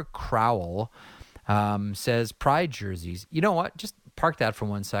 Trevor Crowell says, pride jerseys. You know what? Just park that for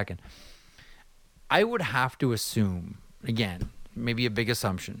 1 second. I would have to assume, again, maybe a big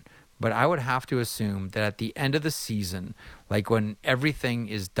assumption, but I would have to assume that at the end of the season, like when everything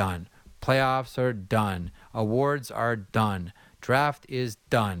is done, playoffs are done, awards are done, draft is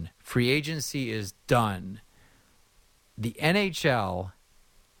done, free agency is done, the NHL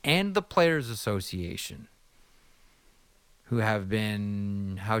and the Players Association, who have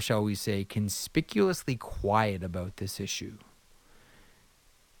been, how shall we say, conspicuously quiet about this issue,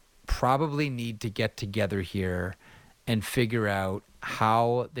 probably need to get together here and figure out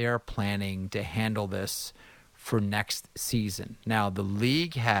how they're planning to handle this for next season. Now, the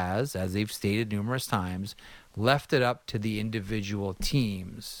league has, as they've stated numerous times, left it up to the individual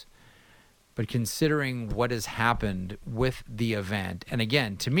teams. But considering what has happened with the event, and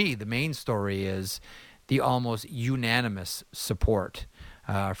again, to me, the main story is the almost unanimous support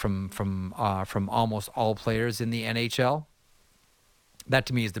from almost all players in the NHL. That,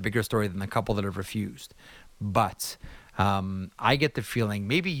 to me, is the bigger story than the couple that have refused. But I get the feeling,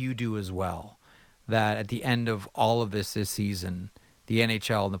 maybe you do as well, that at the end of all of this season, the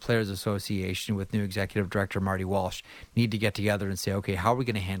NHL and the Players Association with new executive director Marty Walsh need to get together and say, okay, how are we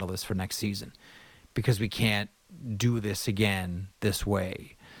going to handle this for next season? Because we can't do this again this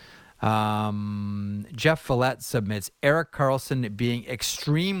way. Jeff Follett submits, Erik Karlsson being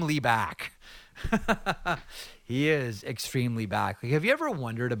extremely back. He is extremely back. Like, have you ever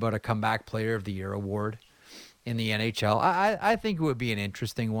wondered about a Comeback Player of the Year award in the NHL? I think it would be an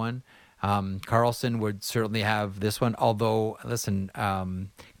interesting one. Karlsson would certainly have this one. Although, listen,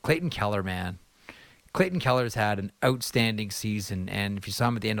 Clayton Keller, man. Clayton Keller's had an outstanding season. And if you saw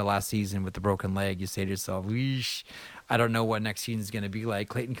him at the end of last season with the broken leg, you say to yourself, weesh, I don't know what next season is going to be like.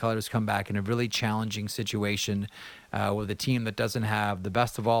 Clayton Keller's come back in a really challenging situation with a team that doesn't have the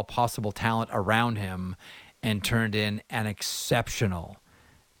best of all possible talent around him, and turned in an exceptional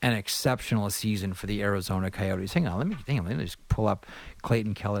season for the Arizona Coyotes. Hang on, let me just pull up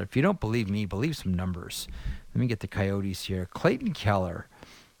Clayton Keller. If you don't believe me, believe some numbers. Let me get the Coyotes here. Clayton Keller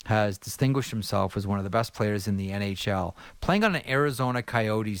has distinguished himself as one of the best players in the NHL, playing on an Arizona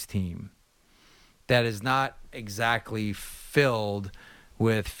Coyotes team that is not exactly filled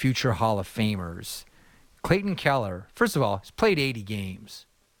with future Hall of Famers. Clayton Keller, first of all, has played 80 games.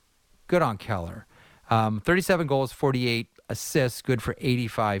 Good on Keller. 37 goals, 48 assists, good for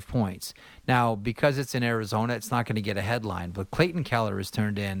 85 points. Now, because it's in Arizona, it's not going to get a headline, but Clayton Keller has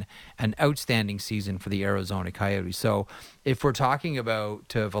turned in an outstanding season for the Arizona Coyotes. So if we're talking about,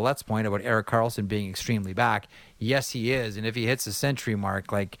 to Vallette's point about Erik Karlsson being extremely back, yes, he is. And if he hits the century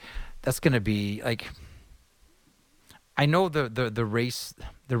mark, like, that's going to be, like, I know the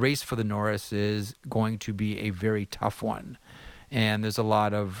race for the Norris is going to be a very tough one. And there's a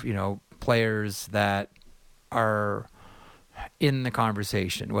lot of, players that are in the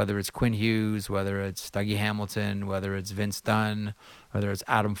conversation, whether it's Quinn Hughes, whether it's Dougie Hamilton, whether it's Vince Dunn, whether it's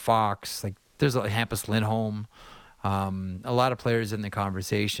Adam Fox, like there's a Hampus Lindholm, a lot of players in the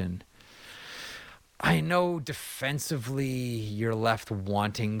conversation. I know defensively you're left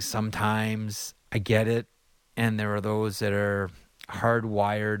wanting sometimes. I get it. And there are those that are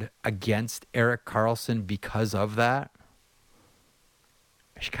hardwired against Erik Karlsson because of that.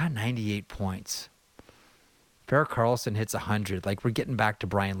 She got 98 points. If Erik Karlsson hits 100, like we're getting back to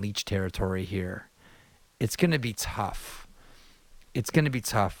Brian Leetch territory here. It's going to be tough. It's going to be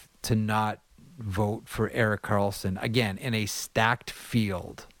tough to not vote for Erik Karlsson. Again, in a stacked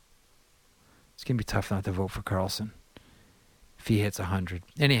field, it's going to be tough not to vote for Karlsson if he hits 100.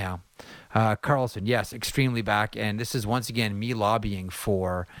 Anyhow, Karlsson, yes, extremely back. And this is once again me lobbying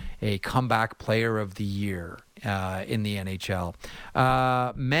for a comeback player of the year in the NHL.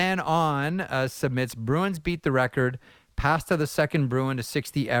 Man On submits, Bruins beat the record. Pasta, the second Bruin to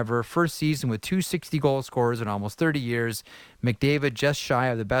 60 ever. First season with 260 goal scorers in almost 30 years. McDavid just shy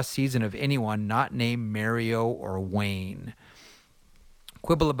of the best season of anyone not named Mario or Wayne.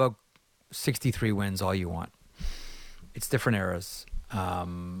 Quibble about 63 wins all you want. It's different eras.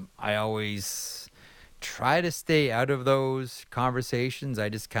 I always try to stay out of those conversations. I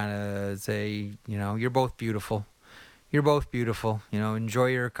just kind of say, you're both beautiful. You're both beautiful. Enjoy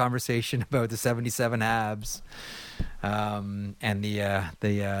your conversation about the 77 Habs and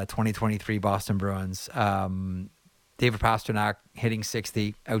the 2023 Boston Bruins. David Pastrnak hitting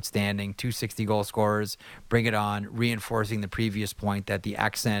 60, outstanding, 260 goal scorers, bring it on, reinforcing the previous point that the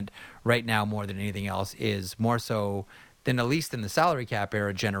accent right now more than anything else is more so than at least in the salary cap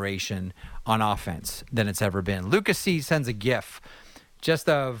era generation on offense than it's ever been. Lucas C. sends a gif just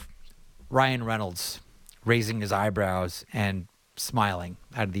of Ryan Reynolds raising his eyebrows and smiling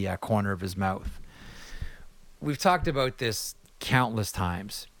out of the corner of his mouth. We've talked about this countless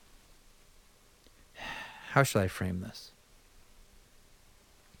times. How should I frame this?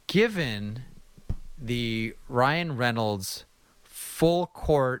 Given the Ryan Reynolds full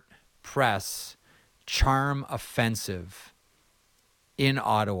court press charm offensive in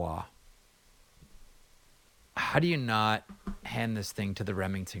Ottawa, how do you not hand this thing to the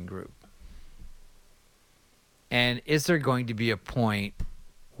Remington Group? And is there going to be a point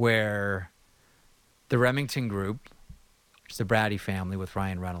where the Remington Group, which is the Brady family with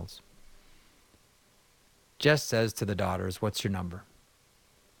Ryan Reynolds, just says to the daughters, what's your number?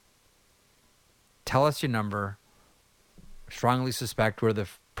 Tell us your number. Strongly suspect we're the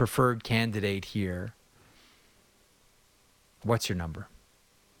preferred candidate here. What's your number?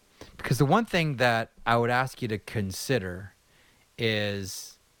 Because the one thing that I would ask you to consider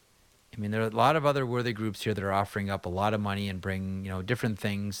is, there are a lot of other worthy groups here that are offering up a lot of money and bring, different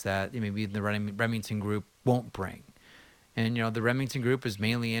things that maybe the Remington Group won't bring. And, the Remington Group is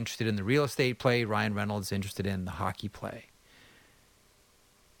mainly interested in the real estate play. Ryan Reynolds is interested in the hockey play.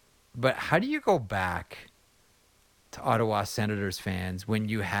 But how do you go back to Ottawa Senators fans when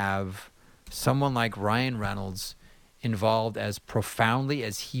you have someone like Ryan Reynolds involved as profoundly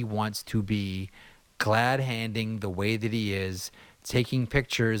as he wants to be, glad-handing the way that he is, taking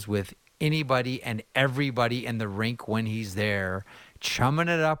pictures with anybody and everybody in the rink when he's there, chumming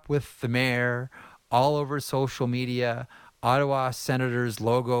it up with the mayor all over social media, Ottawa Senators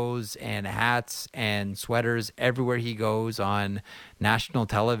logos and hats and sweaters everywhere he goes on national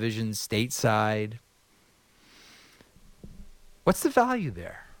television, stateside. What's the value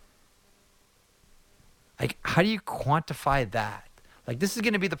there? Like, how do you quantify that? Like, this is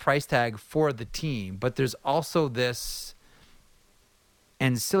going to be the price tag for the team, but there's also this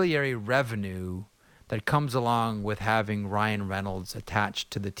ancillary revenue that comes along with having Ryan Reynolds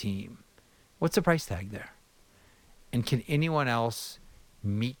attached to the team. What's the price tag there? And can anyone else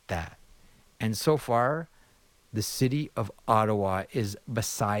meet that? And so far, the city of Ottawa is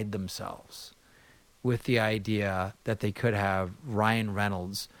beside themselves with the idea that they could have Ryan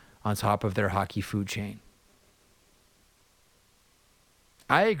Reynolds on top of their hockey food chain.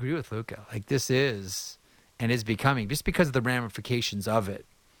 I agree with Luca. Like, this is and is becoming, just because of the ramifications of it,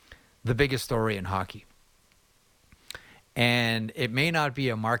 the biggest story in hockey. And it may not be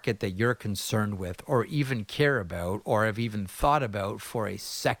a market that you're concerned with or even care about or have even thought about for a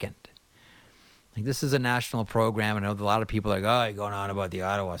second. Like, this is a national program. I know a lot of people are like, oh, you're going on about the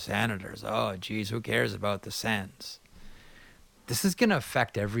Ottawa Senators. Oh, geez, who cares about the Sens? This is going to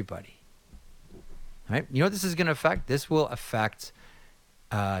affect everybody. Right? You know what this is going to affect? This will affect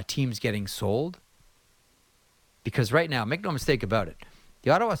teams getting sold. Because right now, make no mistake about it, the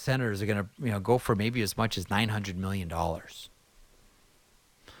Ottawa Senators are going to go for maybe as much as $900 million.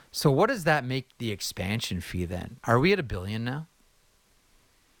 So what does that make the expansion fee then? Are we at $1 billion now?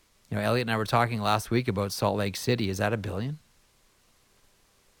 Elliot and I were talking last week about Salt Lake City. Is that $1 billion?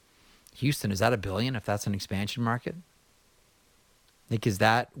 Houston, is that $1 billion if that's an expansion market? Like, is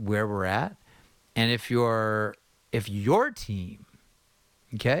that where we're at? And if your team,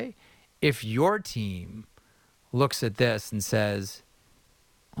 okay, if your team looks at this and says,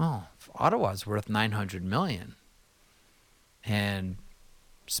 oh, Ottawa's worth $900 million, and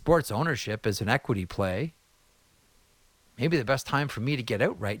sports ownership is an equity play, maybe the best time for me to get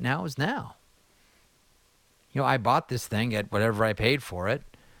out right now is now. I bought this thing at whatever I paid for it,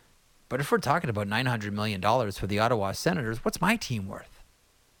 but if we're talking about $900 million for the Ottawa Senators, what's my team worth?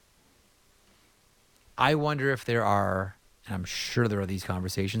 I wonder if there are, and I'm sure there are these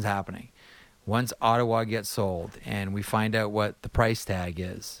conversations happening, once Ottawa gets sold and we find out what the price tag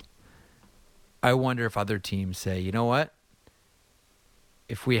is, I wonder if other teams say, you know what?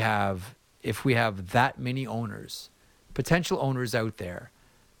 If we have that many owners, potential owners out there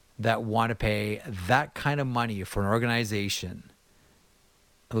that want to pay that kind of money for an organization,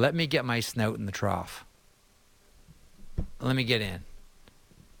 let me get my snout in the trough. Let me get in.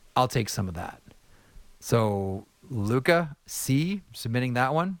 I'll take some of that. So Luca C, submitting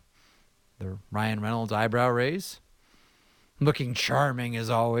that one. The Ryan Reynolds eyebrow raise. Looking charming as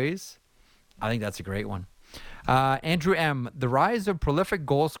always. I think that's a great one. Andrew M, the rise of prolific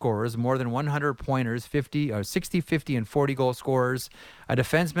goal scorers, more than 100 pointers, 60, 50, and 40 goal scorers, a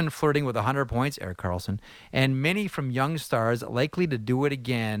defenseman flirting with 100 points, Erik Karlsson, and many from young stars likely to do it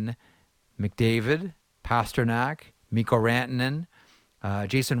again, McDavid, Pasternak, Mikko Rantanen,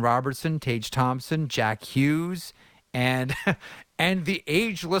 Jason Robertson, Tage Thompson, Jack Hughes, and the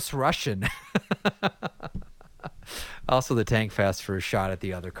ageless Russian. Also the Tank Fest for a shot at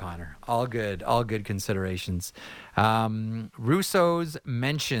the other Connor. All good considerations. Russo's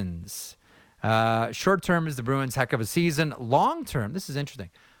mentions. Short term is the Bruins' heck of a season. Long term, this is interesting.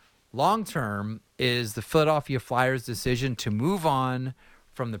 Long term is the Philadelphia Flyers' decision to move on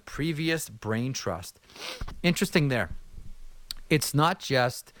from the previous brain trust. Interesting there. It's not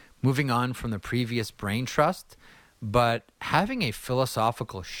just moving on from the previous brain trust, but having a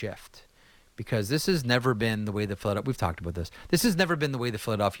philosophical shift. Because this has never been the way we've talked about this. This has never been the way the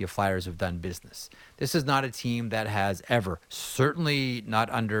Philadelphia Flyers have done business. This is not a team that has ever, certainly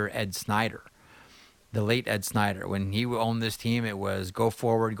not under Ed Snyder, the late Ed Snyder. When he owned this team, it was go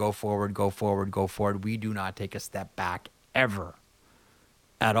forward, go forward, go forward, go forward. We do not take a step back ever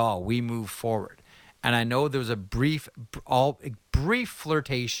at all. We move forward. And I know there was a brief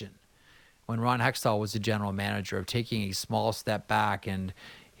flirtation when Ron Hextall was the general manager of taking a small step back and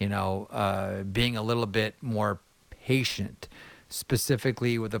being a little bit more patient,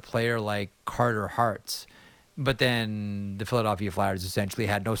 specifically with a player like Carter Hartz. But then the Philadelphia Flyers essentially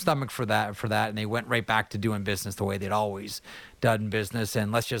had no stomach for that, and they went right back to doing business the way they'd always done business.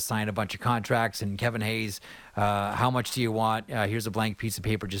 And let's just sign a bunch of contracts. And Kevin Hayes, how much do you want? Here's a blank piece of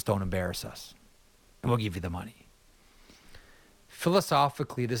paper. Just don't embarrass us, and we'll give you the money.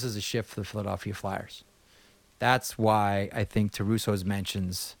 Philosophically, this is a shift for the Philadelphia Flyers. That's why I think to Russo's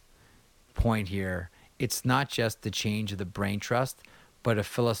mentions point here, it's not just the change of the brain trust, but a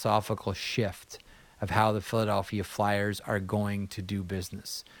philosophical shift of how the Philadelphia Flyers are going to do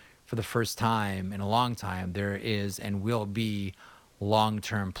business. For the first time in a long time, there is and will be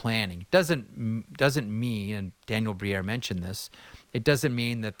long-term planning. Doesn't mean, and Daniel Briere mentioned this, it doesn't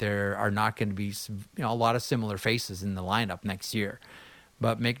mean that there are not going to be a lot of similar faces in the lineup next year.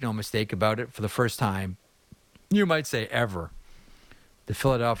 But make no mistake about it, for the first time, you might say ever, the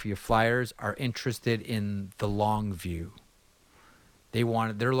Philadelphia Flyers are interested in the long view.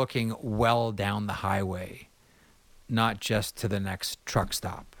 They're looking well down the highway, not just to the next truck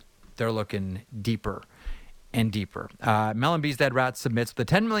stop. They're looking deeper and deeper. Melon B's Dead Rat submits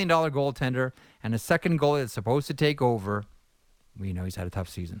with a $10 million goaltender and a second goalie that's supposed to take over. We know he's had a tough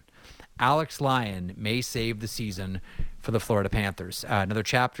season. Alex Lyon may save the season for the Florida Panthers. Another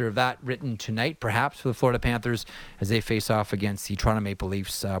chapter of that written tonight, perhaps, for the Florida Panthers as they face off against the Toronto Maple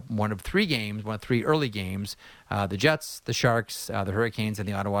Leafs. One of three early games, the Jets, the Sharks, the Hurricanes, and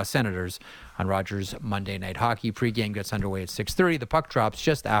the Ottawa Senators on Rogers Monday Night Hockey. Pre-game gets underway at 6:30. The puck drops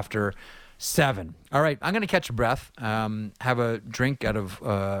just after 7. All right, I'm going to catch a breath, have a drink out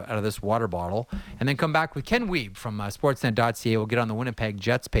of this water bottle, and then come back with Ken Wiebe from Sportsnet.ca. We'll get on the Winnipeg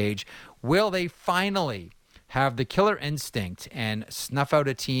Jets page. Will they finally have the killer instinct and snuff out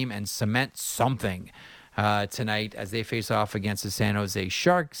a team and cement something tonight as they face off against the San Jose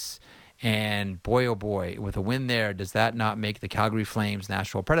Sharks? And boy, oh boy, with a win there, does that not make the Calgary Flames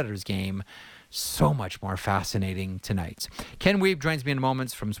Nashville Predators game so much more fascinating tonight? Ken Wiebe joins me in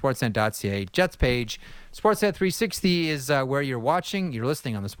moments from Sportsnet.ca Jets page. Sportsnet 360 is where you're watching. You're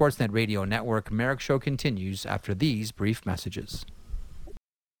listening on the Sportsnet Radio Network. Merrick Show continues after these brief messages.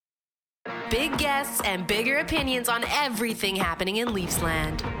 Big guests and bigger opinions on everything happening in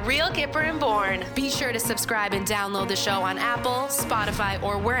Leafsland. Real Kipper and Bourne. Be sure to subscribe and download the show on Apple, Spotify,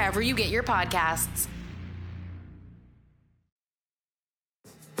 or wherever you get your podcasts.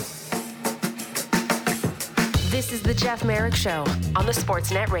 This is the Jeff Merrick Show on the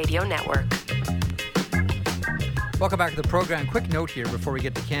Sportsnet Radio Network. Welcome back to the program. Quick note here before we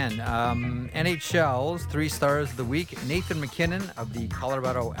get to Ken. NHL's 3 stars of the week. Nathan MacKinnon of the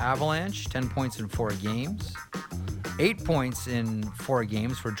Colorado Avalanche, 10 points in 4 games. 8 points in 4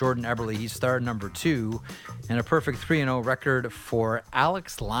 games for Jordan Eberle. He's star number 2. And a perfect 3-0 record for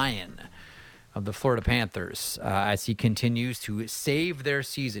Alex Lyon of the Florida Panthers as he continues to save their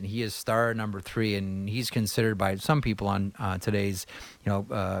season. He is star number 3, and he's considered by some people on today's,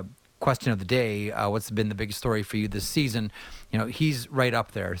 question of the day, what's been the biggest story for you this season? He's right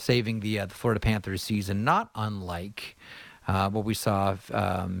up there, saving the Florida Panthers season, not unlike what we saw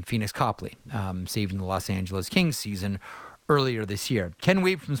Phoenix Copley saving the Los Angeles Kings season earlier this year. Ken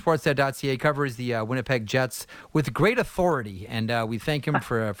Wiebe from Sportsnet.ca covers the Winnipeg Jets with great authority, and we thank him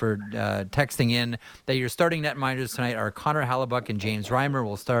for texting in that your starting netminders tonight are Connor Hellebuck and James Reimer.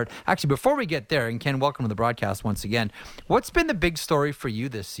 Will start. Actually, before we get there, and Ken, welcome to the broadcast once again. What's been the big story for you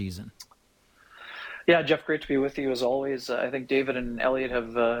this season? Yeah, Jeff, great to be with you as always. I think David and Elliot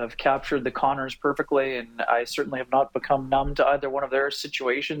have captured the Connors perfectly, and I certainly have not become numb to either one of their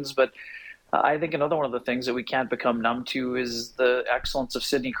situations, but I think another one of the things that we can't become numb to is the excellence of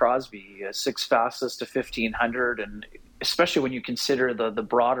Sidney Crosby, 6 fastest to 1,500, and especially when you consider the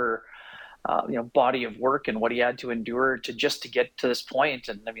broader body of work and what he had to endure to get to this point.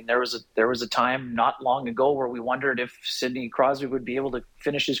 And I mean, there was a time not long ago where we wondered if Sidney Crosby would be able to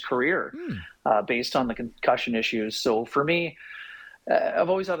finish his career based on the concussion issues. So for me, I've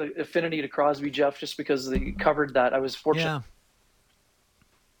always had an affinity to Crosby, Jeff, just because they covered that. I was fortunate. Yeah.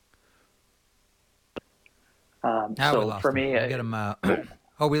 So for me, we'll get him.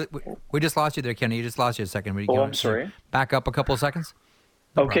 We just lost you there, Kenny. You just lost you a second. I'm sorry. Back up a couple of seconds.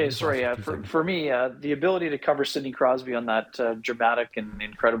 Okay, sorry. For me, the ability to cover Sidney Crosby on that dramatic and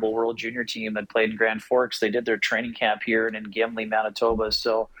incredible World Junior team that played in Grand Forks, they did their training camp here and in Gimli, Manitoba.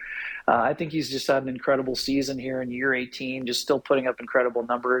 So I think he's just had an incredible season here in year 18, just still putting up incredible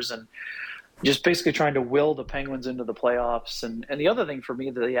numbers and just basically trying to will the Penguins into the playoffs. And the other thing for me,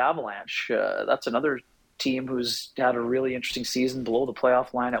 the Avalanche, that's another team who's had a really interesting season below the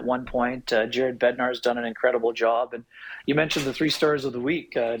playoff line at one point. Jared Bednar's done an incredible job. And you mentioned the 3 stars of the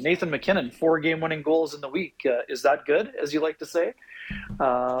week. Nathan MacKinnon, 4 game-winning goals in the week. Is that good, as you like to say?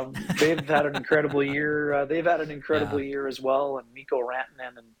 They've had an incredible year. They've had an incredible year as well. And Mikko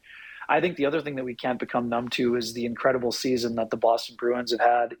Rantanen. And I think the other thing that we can't become numb to is the incredible season that the Boston Bruins have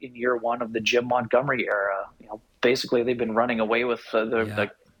had in year 1 of the Jim Montgomery era. Basically, they've been running away with the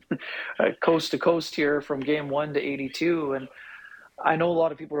coast to coast here from game 1 to 82. And I know a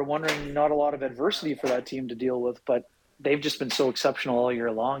lot of people are wondering, not a lot of adversity for that team to deal with, but they've just been so exceptional all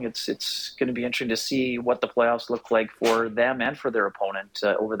year long. It's going to be interesting to see what the playoffs look like for them and for their opponent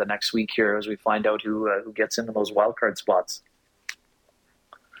over the next week here as we find out who gets into those wildcard spots.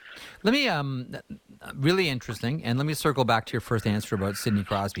 Let me, really interesting, and let me circle back to your first answer about Sidney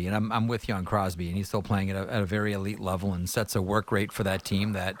Crosby. And I'm with you on Crosby, and he's still playing at a very elite level and sets a work rate for that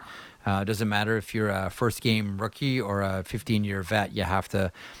team that doesn't matter if you're a first-game rookie or a 15-year vet. You have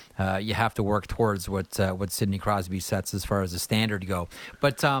to work towards what Sidney Crosby sets as far as the standard go.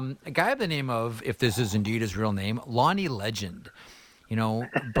 But a guy by the name of, if this is indeed his real name, Lonnie Legend,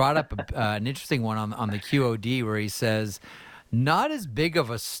 brought up an interesting one on the QOD where he says, not as big of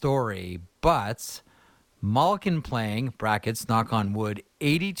a story, but Malkin playing, brackets, knock on wood,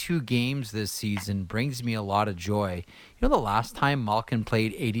 82 games this season brings me a lot of joy. You know the last time Malkin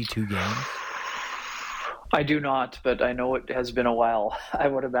played 82 games? I do not, but I know it has been a while. I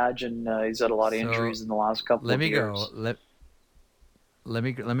would imagine he's had a lot of injuries in the last couple of years. Let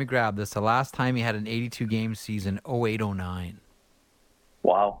me grab this. The last time he had an 82 game season, 08-09.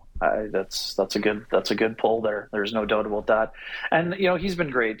 Wow, that's a good pull there. There's no doubt about that. And he's been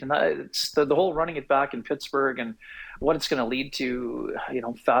great. And it's the whole running it back in Pittsburgh and what it's going to lead to.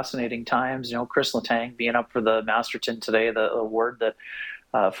 Fascinating times. Chris Letang being up for the Masterton today, the award that.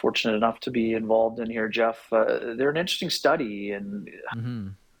 Fortunate enough to be involved in here, Jeff. They're an interesting study,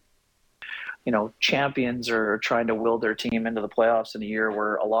 and champions are trying to will their team into the playoffs in a year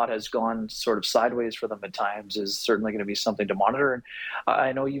where a lot has gone sort of sideways for them at times. Is certainly going to be something to monitor. And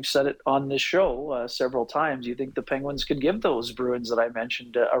I know you've said it on this show several times. You think the Penguins could give those Bruins that I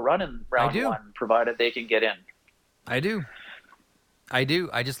mentioned a run in round one, provided they can get in. I do. I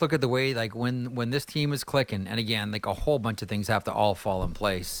just look at the way, like, when this team is clicking, and again, like, a whole bunch of things have to all fall in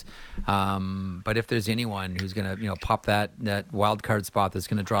place. But if there's anyone who's going to, pop that wild card spot that's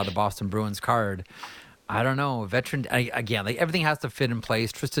going to draw the Boston Bruins card, I don't know. Again, like, everything has to fit in place.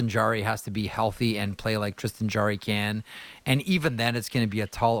 Tristan Jarry has to be healthy and play like Tristan Jarry can. And even then, it's going to be a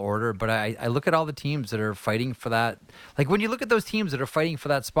tall order. But I look at all the teams that are fighting for that. Like, when you look at those teams that are fighting for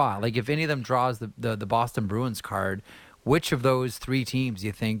that spot, like, if any of them draws the Boston Bruins card, which of those three teams do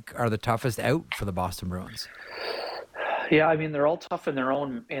you think are the toughest out for the Boston Bruins? Yeah, I mean, they're all tough in their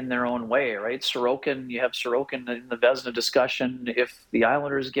own way, right? You have Sorokin in the Vezina discussion. If the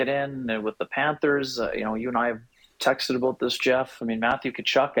Islanders get in with the Panthers, you and I have texted about this, Jeff. I mean, Matthew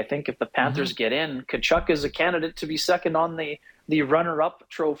Tkachuk, I think if the Panthers get in, Tkachuk is a candidate to be second on the runner-up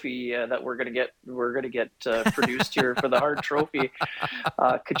trophy that we're going to get produced here for the Hart Trophy.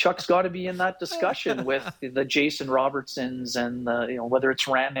 Tkachuk's got to be in that discussion with the Jason Robertsons and whether it's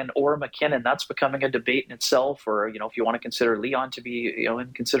Rantanen or McKinnon. That's becoming a debate in itself. Or if you want to consider Leon to be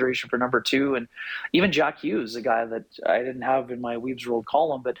in consideration for number 2, and even Jack Hughes, a guy that I didn't have in my Weebs World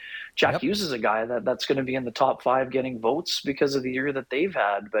column, but Jack Hughes is a guy that's going to be in the top 5 getting votes because of the year that they've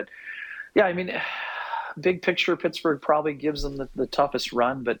had. But yeah, I mean, big picture, Pittsburgh probably gives them the toughest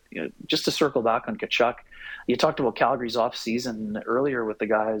run. But just to circle back on Tkachuk, you talked about Calgary's off season earlier with the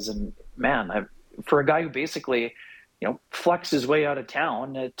guys, and man, for a guy who basically flex his way out of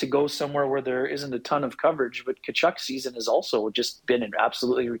town to go somewhere where there isn't a ton of coverage, but Tkachuk's season has also just been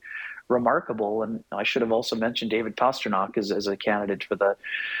absolutely remarkable. And I should have also mentioned David Pastrnak as a candidate for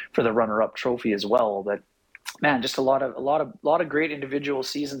the runner-up trophy as well. But man, just a lot of great individual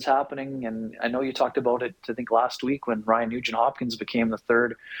seasons happening. And I know you talked about it, I think, last week when Ryan Nugent-Hopkins became the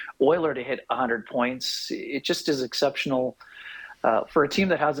third Oiler to hit 100 points. It just is exceptional for a team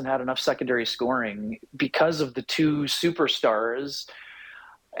that hasn't had enough secondary scoring because of the two superstars.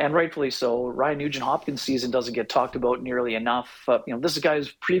 And rightfully so. Ryan Nugent-Hopkins' season doesn't get talked about nearly enough. This guy's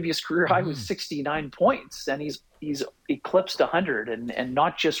previous career high was 69 points, and he's eclipsed 100. And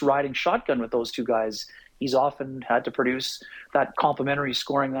not just riding shotgun with those two guys. He's often had to produce that complementary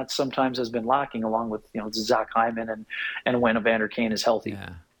scoring that sometimes has been lacking, along with Zach Hyman and when Evander Kane is healthy.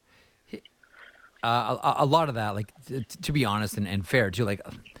 Yeah. A lot of that, like, to be honest and fair too, like,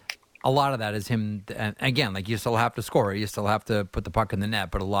 a lot of that is him. And again, like, you still have to score, you still have to put the puck in the net,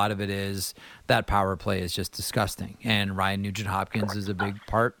 but a lot of it is that power play is just disgusting. And Ryan Nugent-Hopkins is a big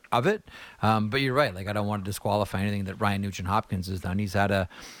part of it. But you're right. Like, I don't want to disqualify anything that Ryan Nugent-Hopkins has done. He's had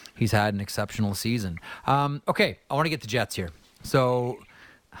an exceptional season. Okay, I want to get to Jets here. So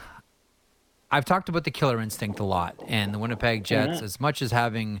I've talked about the killer instinct a lot, and the Winnipeg Jets, as much as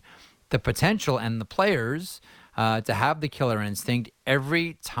having the potential and the players to have the killer instinct,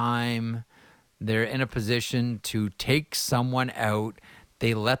 every time they're in a position to take someone out,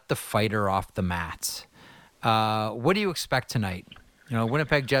 they let the fighter off the mat. What do you expect tonight?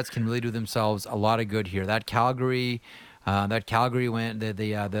 Winnipeg Jets can really do themselves a lot of good here. That Calgary win,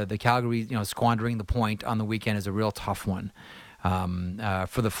 the Calgary, squandering the point on the weekend is a real tough one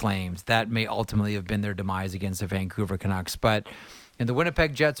for the Flames. That may ultimately have been their demise against the Vancouver Canucks. But the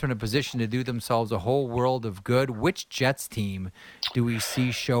Winnipeg Jets are in a position to do themselves a whole world of good. Which Jets team do we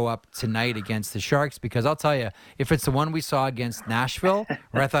see show up tonight against the Sharks? Because I'll tell you, if it's the one we saw against Nashville,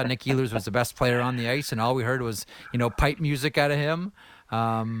 where I thought Nick Ehlers was the best player on the ice, and all we heard was pipe music out of him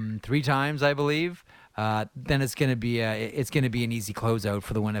 3 times, I believe. Then it's going to be an easy closeout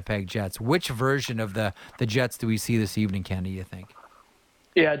for the Winnipeg Jets. Which version of the Jets do we see this evening, Ken, do you think?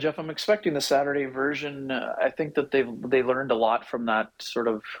 Yeah, Jeff, I'm expecting the Saturday version. I think that they learned a lot from that sort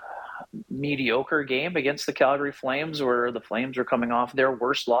of mediocre game against the Calgary Flames, where the Flames were coming off their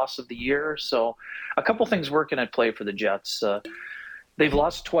worst loss of the year. So a couple things working at play for the Jets. They've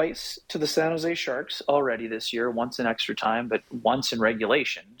lost twice to the San Jose Sharks already this year, once in extra time, but once in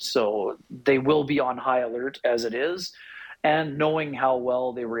regulation. So they will be on high alert as it is. And knowing how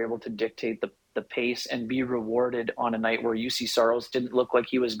well they were able to dictate the pace and be rewarded on a night where UC Saros didn't look like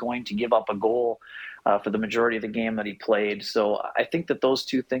he was going to give up a goal for the majority of the game that he played. So I think that those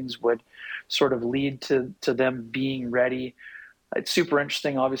two things would sort of lead to them being ready. It's super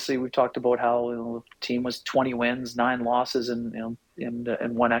interesting. Obviously, we've talked about how the team was 20 wins, 9 losses, and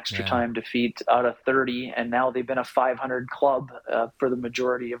one extra time defeat out of 30, and now they've been a 500 club for the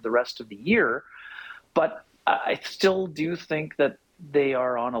majority of the rest of the year. But I still do think that they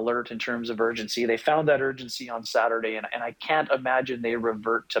are on alert in terms of urgency. They found that urgency on Saturday, and I can't imagine they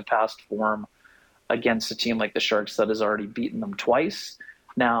revert to past form against a team like the Sharks that has already beaten them twice.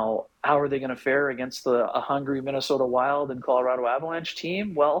 Now, how are they going to fare against a hungry Minnesota Wild and Colorado Avalanche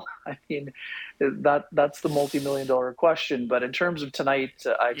team? Well, I mean, that's the multi-million-dollar question. But in terms of tonight,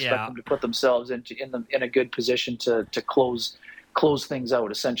 I expect them to put themselves in a good position to close things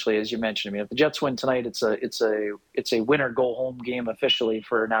out. Essentially, as you mentioned, I mean, if the Jets win tonight, it's a winner go home game officially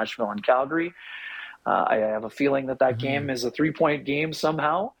for Nashville and Calgary. I have a feeling that game is a 3-point game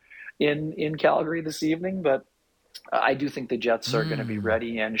somehow in Calgary this evening, but I do think the Jets are going to be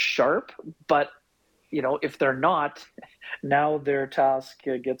ready and sharp. But, if they're not, now their task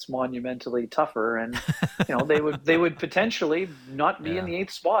gets monumentally tougher, and they would potentially not be in the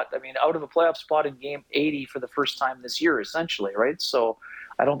 8th spot. I mean, out of a playoff spot in game 80 for the first time this year, essentially, right? So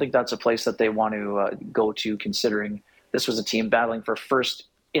I don't think that's a place that they want to go to, considering this was a team battling for first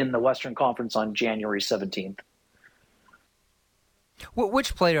in the Western Conference on January 17th.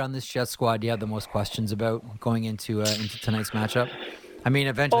 Which player on this Jets squad do you have the most questions about going into tonight's matchup? I mean,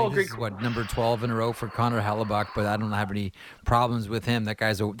 eventually this is number 12 in a row for Connor Hellebuck, but I don't have any problems with him. That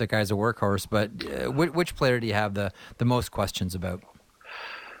guy's a workhorse. But which player do you have the most questions about?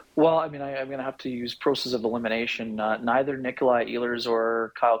 Well, I mean, I'm going to have to use process of elimination. Neither Nikolai Ehlers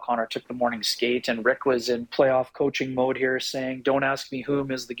or Kyle Connor took the morning skate, and Rick was in playoff coaching mode here, saying, "Don't ask me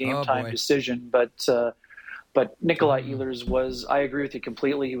whom is the game time decision." But Nikolai Ehlers was, I agree with you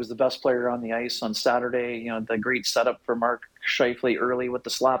completely. He was the best player on the ice on Saturday. The great setup for Mark Scheifele early with the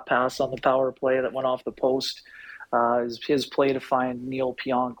slap pass on the power play that went off the post. His play to find Neil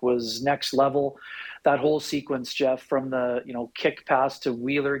Pionk was next level. That whole sequence, Jeff, from the kick pass to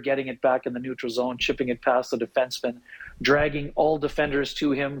Wheeler, getting it back in the neutral zone, chipping it past the defenseman, dragging all defenders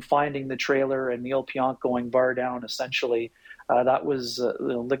to him, finding the trailer, and Neil Pionk going bar down, essentially. That was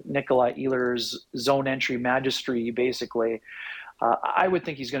Nikolai Ehlers' zone entry magistry, basically. I would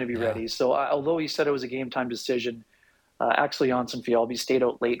think he's going to be ready. So although he said it was a game-time decision, actually Janssen Fialbi stayed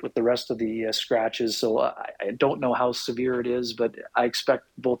out late with the rest of the scratches. So I don't know how severe it is, but I expect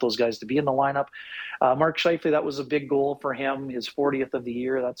both those guys to be in the lineup. Mark Scheifele, that was a big goal for him, his 40th of the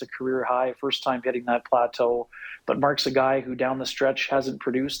year. That's a career high, first time hitting that plateau. But Mark's a guy who down the stretch hasn't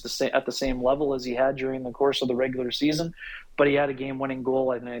produced at the same level as he had during the course of the regular season. But he had a game-winning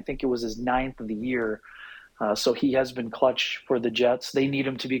goal, and I think it was his 9th of the year. So he has been clutch for the Jets. They need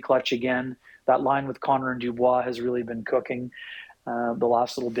him to be clutch again. That line with Connor and Dubois has really been cooking the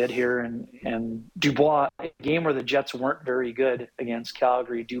last little bit here. And Dubois, a game where the Jets weren't very good against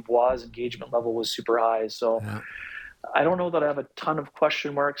Calgary, Dubois' engagement level was super high. So I don't know that I have a ton of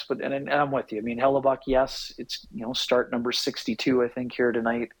question marks, but and I'm with you. I mean, Hellebuck, yes, it's start number 62, I think, here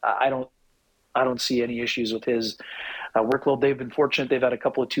tonight. I don't see any issues with his workload. They've been fortunate; they've had a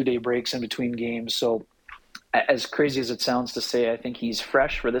couple of 2-day breaks in between games. So, as crazy as it sounds to say, I think he's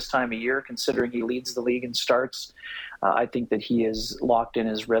fresh for this time of year, considering he leads the league in starts. I think that he is locked in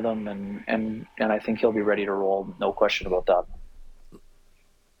his rhythm, and I think he'll be ready to roll. No question about that.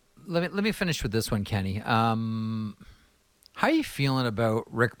 Let me finish with this one, Kenny. How are you feeling about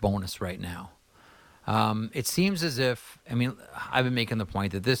Rick Bowness right now? It seems as if, I've been making the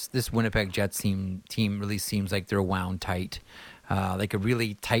point that this Winnipeg Jets team really seems like they're wound tight, like a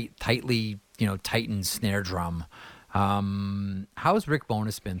really tightly tightened snare drum. How's Rick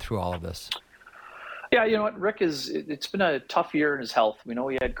Bowness been through all of this? Yeah, you know what, Rick it's been a tough year in his health. We know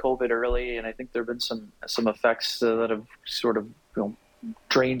he had COVID early, and I think there have been some effects that have sort of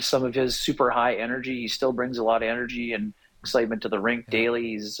drained some of his super high energy. He still brings a lot of energy and excitement to the rink daily.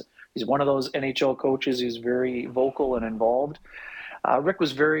 He's one of those NHL coaches who's very vocal and involved. Rick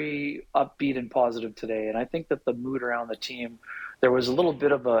was very upbeat and positive today, and I think that the mood around the team, there was a little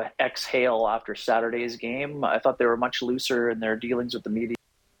bit of a exhale after Saturday's game. I thought they were much looser in their dealings with the media.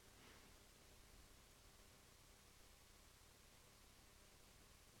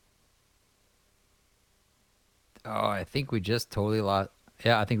 I think we just totally lost.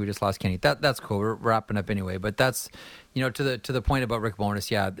 Yeah, I think we just lost Kenny. That's cool. We're wrapping up anyway. But that's, to the point about Rick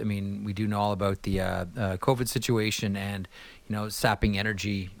Bowness. Yeah, I mean, we do know all about the COVID situation and sapping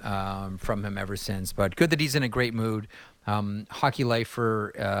energy from him ever since. But good that he's in a great mood. Hockey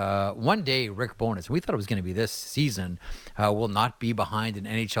lifer, one day Rick Bowness, we thought it was going to be this season, will not be behind an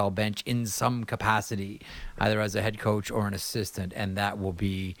NHL bench in some capacity, either as a head coach or an assistant, and that will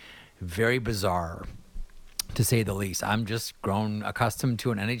be very bizarre, to say the least. I'm just grown accustomed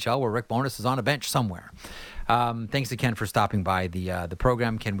to an NHL where Rick Bowness is on a bench somewhere. Thanks to Ken for stopping by the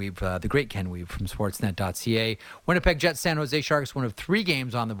program. Ken Weave, the great Ken Weave from Sportsnet.ca. Winnipeg Jets, San Jose Sharks, one of 3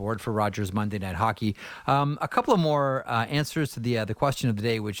 games on the board for Rogers Monday Night Hockey. A couple of more answers to the question of the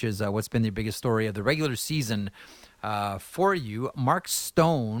day, which is what's been the biggest story of the regular season for you. Mark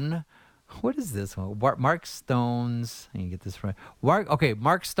Stone. What is this one? Mark Stone's. I can get this right.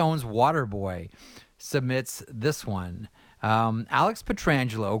 Mark Stone's Waterboy submits this one. Alex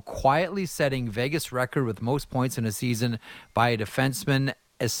Pietrangelo quietly setting Vegas record with most points in a season by a defenseman,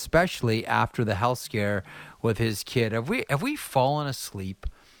 especially after the health scare with his kid. Have we fallen asleep?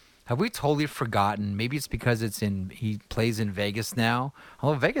 Have we totally forgotten? Maybe it's because he plays in Vegas now.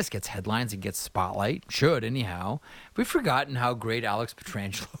 Although Vegas gets headlines and gets spotlight. Should, anyhow. Have we forgotten how great Alex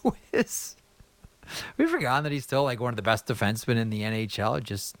Pietrangelo is? We've forgotten that he's still like one of the best defensemen in the NHL.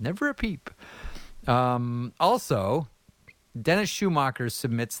 Just never a peep. Also, Dennis Schumacher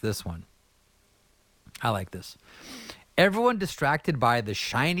submits this one. I like this. Everyone distracted by the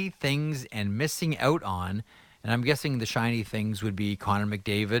shiny things and missing out on, and I'm guessing the shiny things would be Connor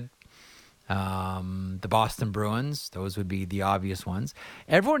McDavid, the Boston Bruins. Those would be the obvious ones.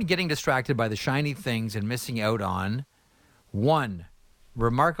 Everyone getting distracted by the shiny things and missing out on. 1,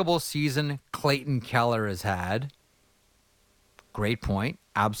 remarkable season Clayton Keller has had. Great point.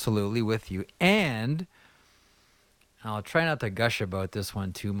 Absolutely with you. And I'll try not to gush about this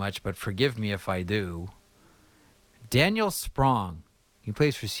one too much, but forgive me if I do. Daniel Sprong. He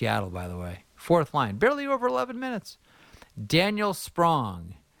plays for Seattle, by the way. 4th line. Barely over 11 minutes. Daniel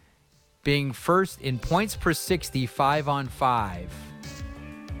Sprong being first in points per 60, 5-on-5.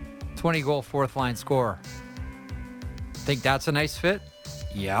 20-goal 4th line scorer. Think that's a nice fit?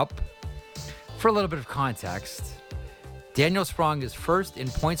 Yep. For a little bit of context, Daniel Sprong is first in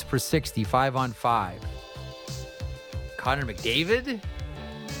points per 60, 5-on-5. Connor McDavid,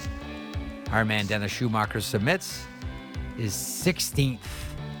 our man Dennis Schumacher submits, is 16th.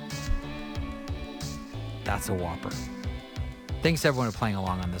 That's a whopper. Thanks everyone for playing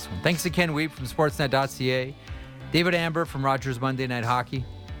along on this one. Thanks to Ken Weeb from Sportsnet.ca, David Amber from Rogers Monday Night Hockey,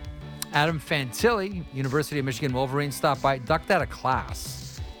 Adam Fantilli, University of Michigan Wolverines, stopped by, ducked out of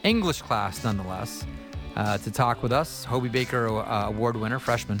class, English class nonetheless, to talk with us. Hobie Baker Award winner,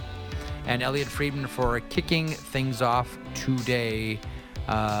 freshman, and Elliot Friedman for kicking things off today.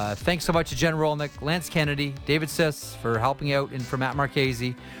 Thanks so much to Jen Rolnick, Lance Kennedy, David Siss for helping out, and for Matt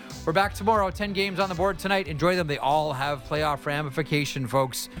Marchese. We're back tomorrow. 10 games on the board tonight. Enjoy them. They all have playoff ramification,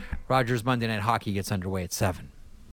 folks. Rogers Monday Night Hockey gets underway at 7.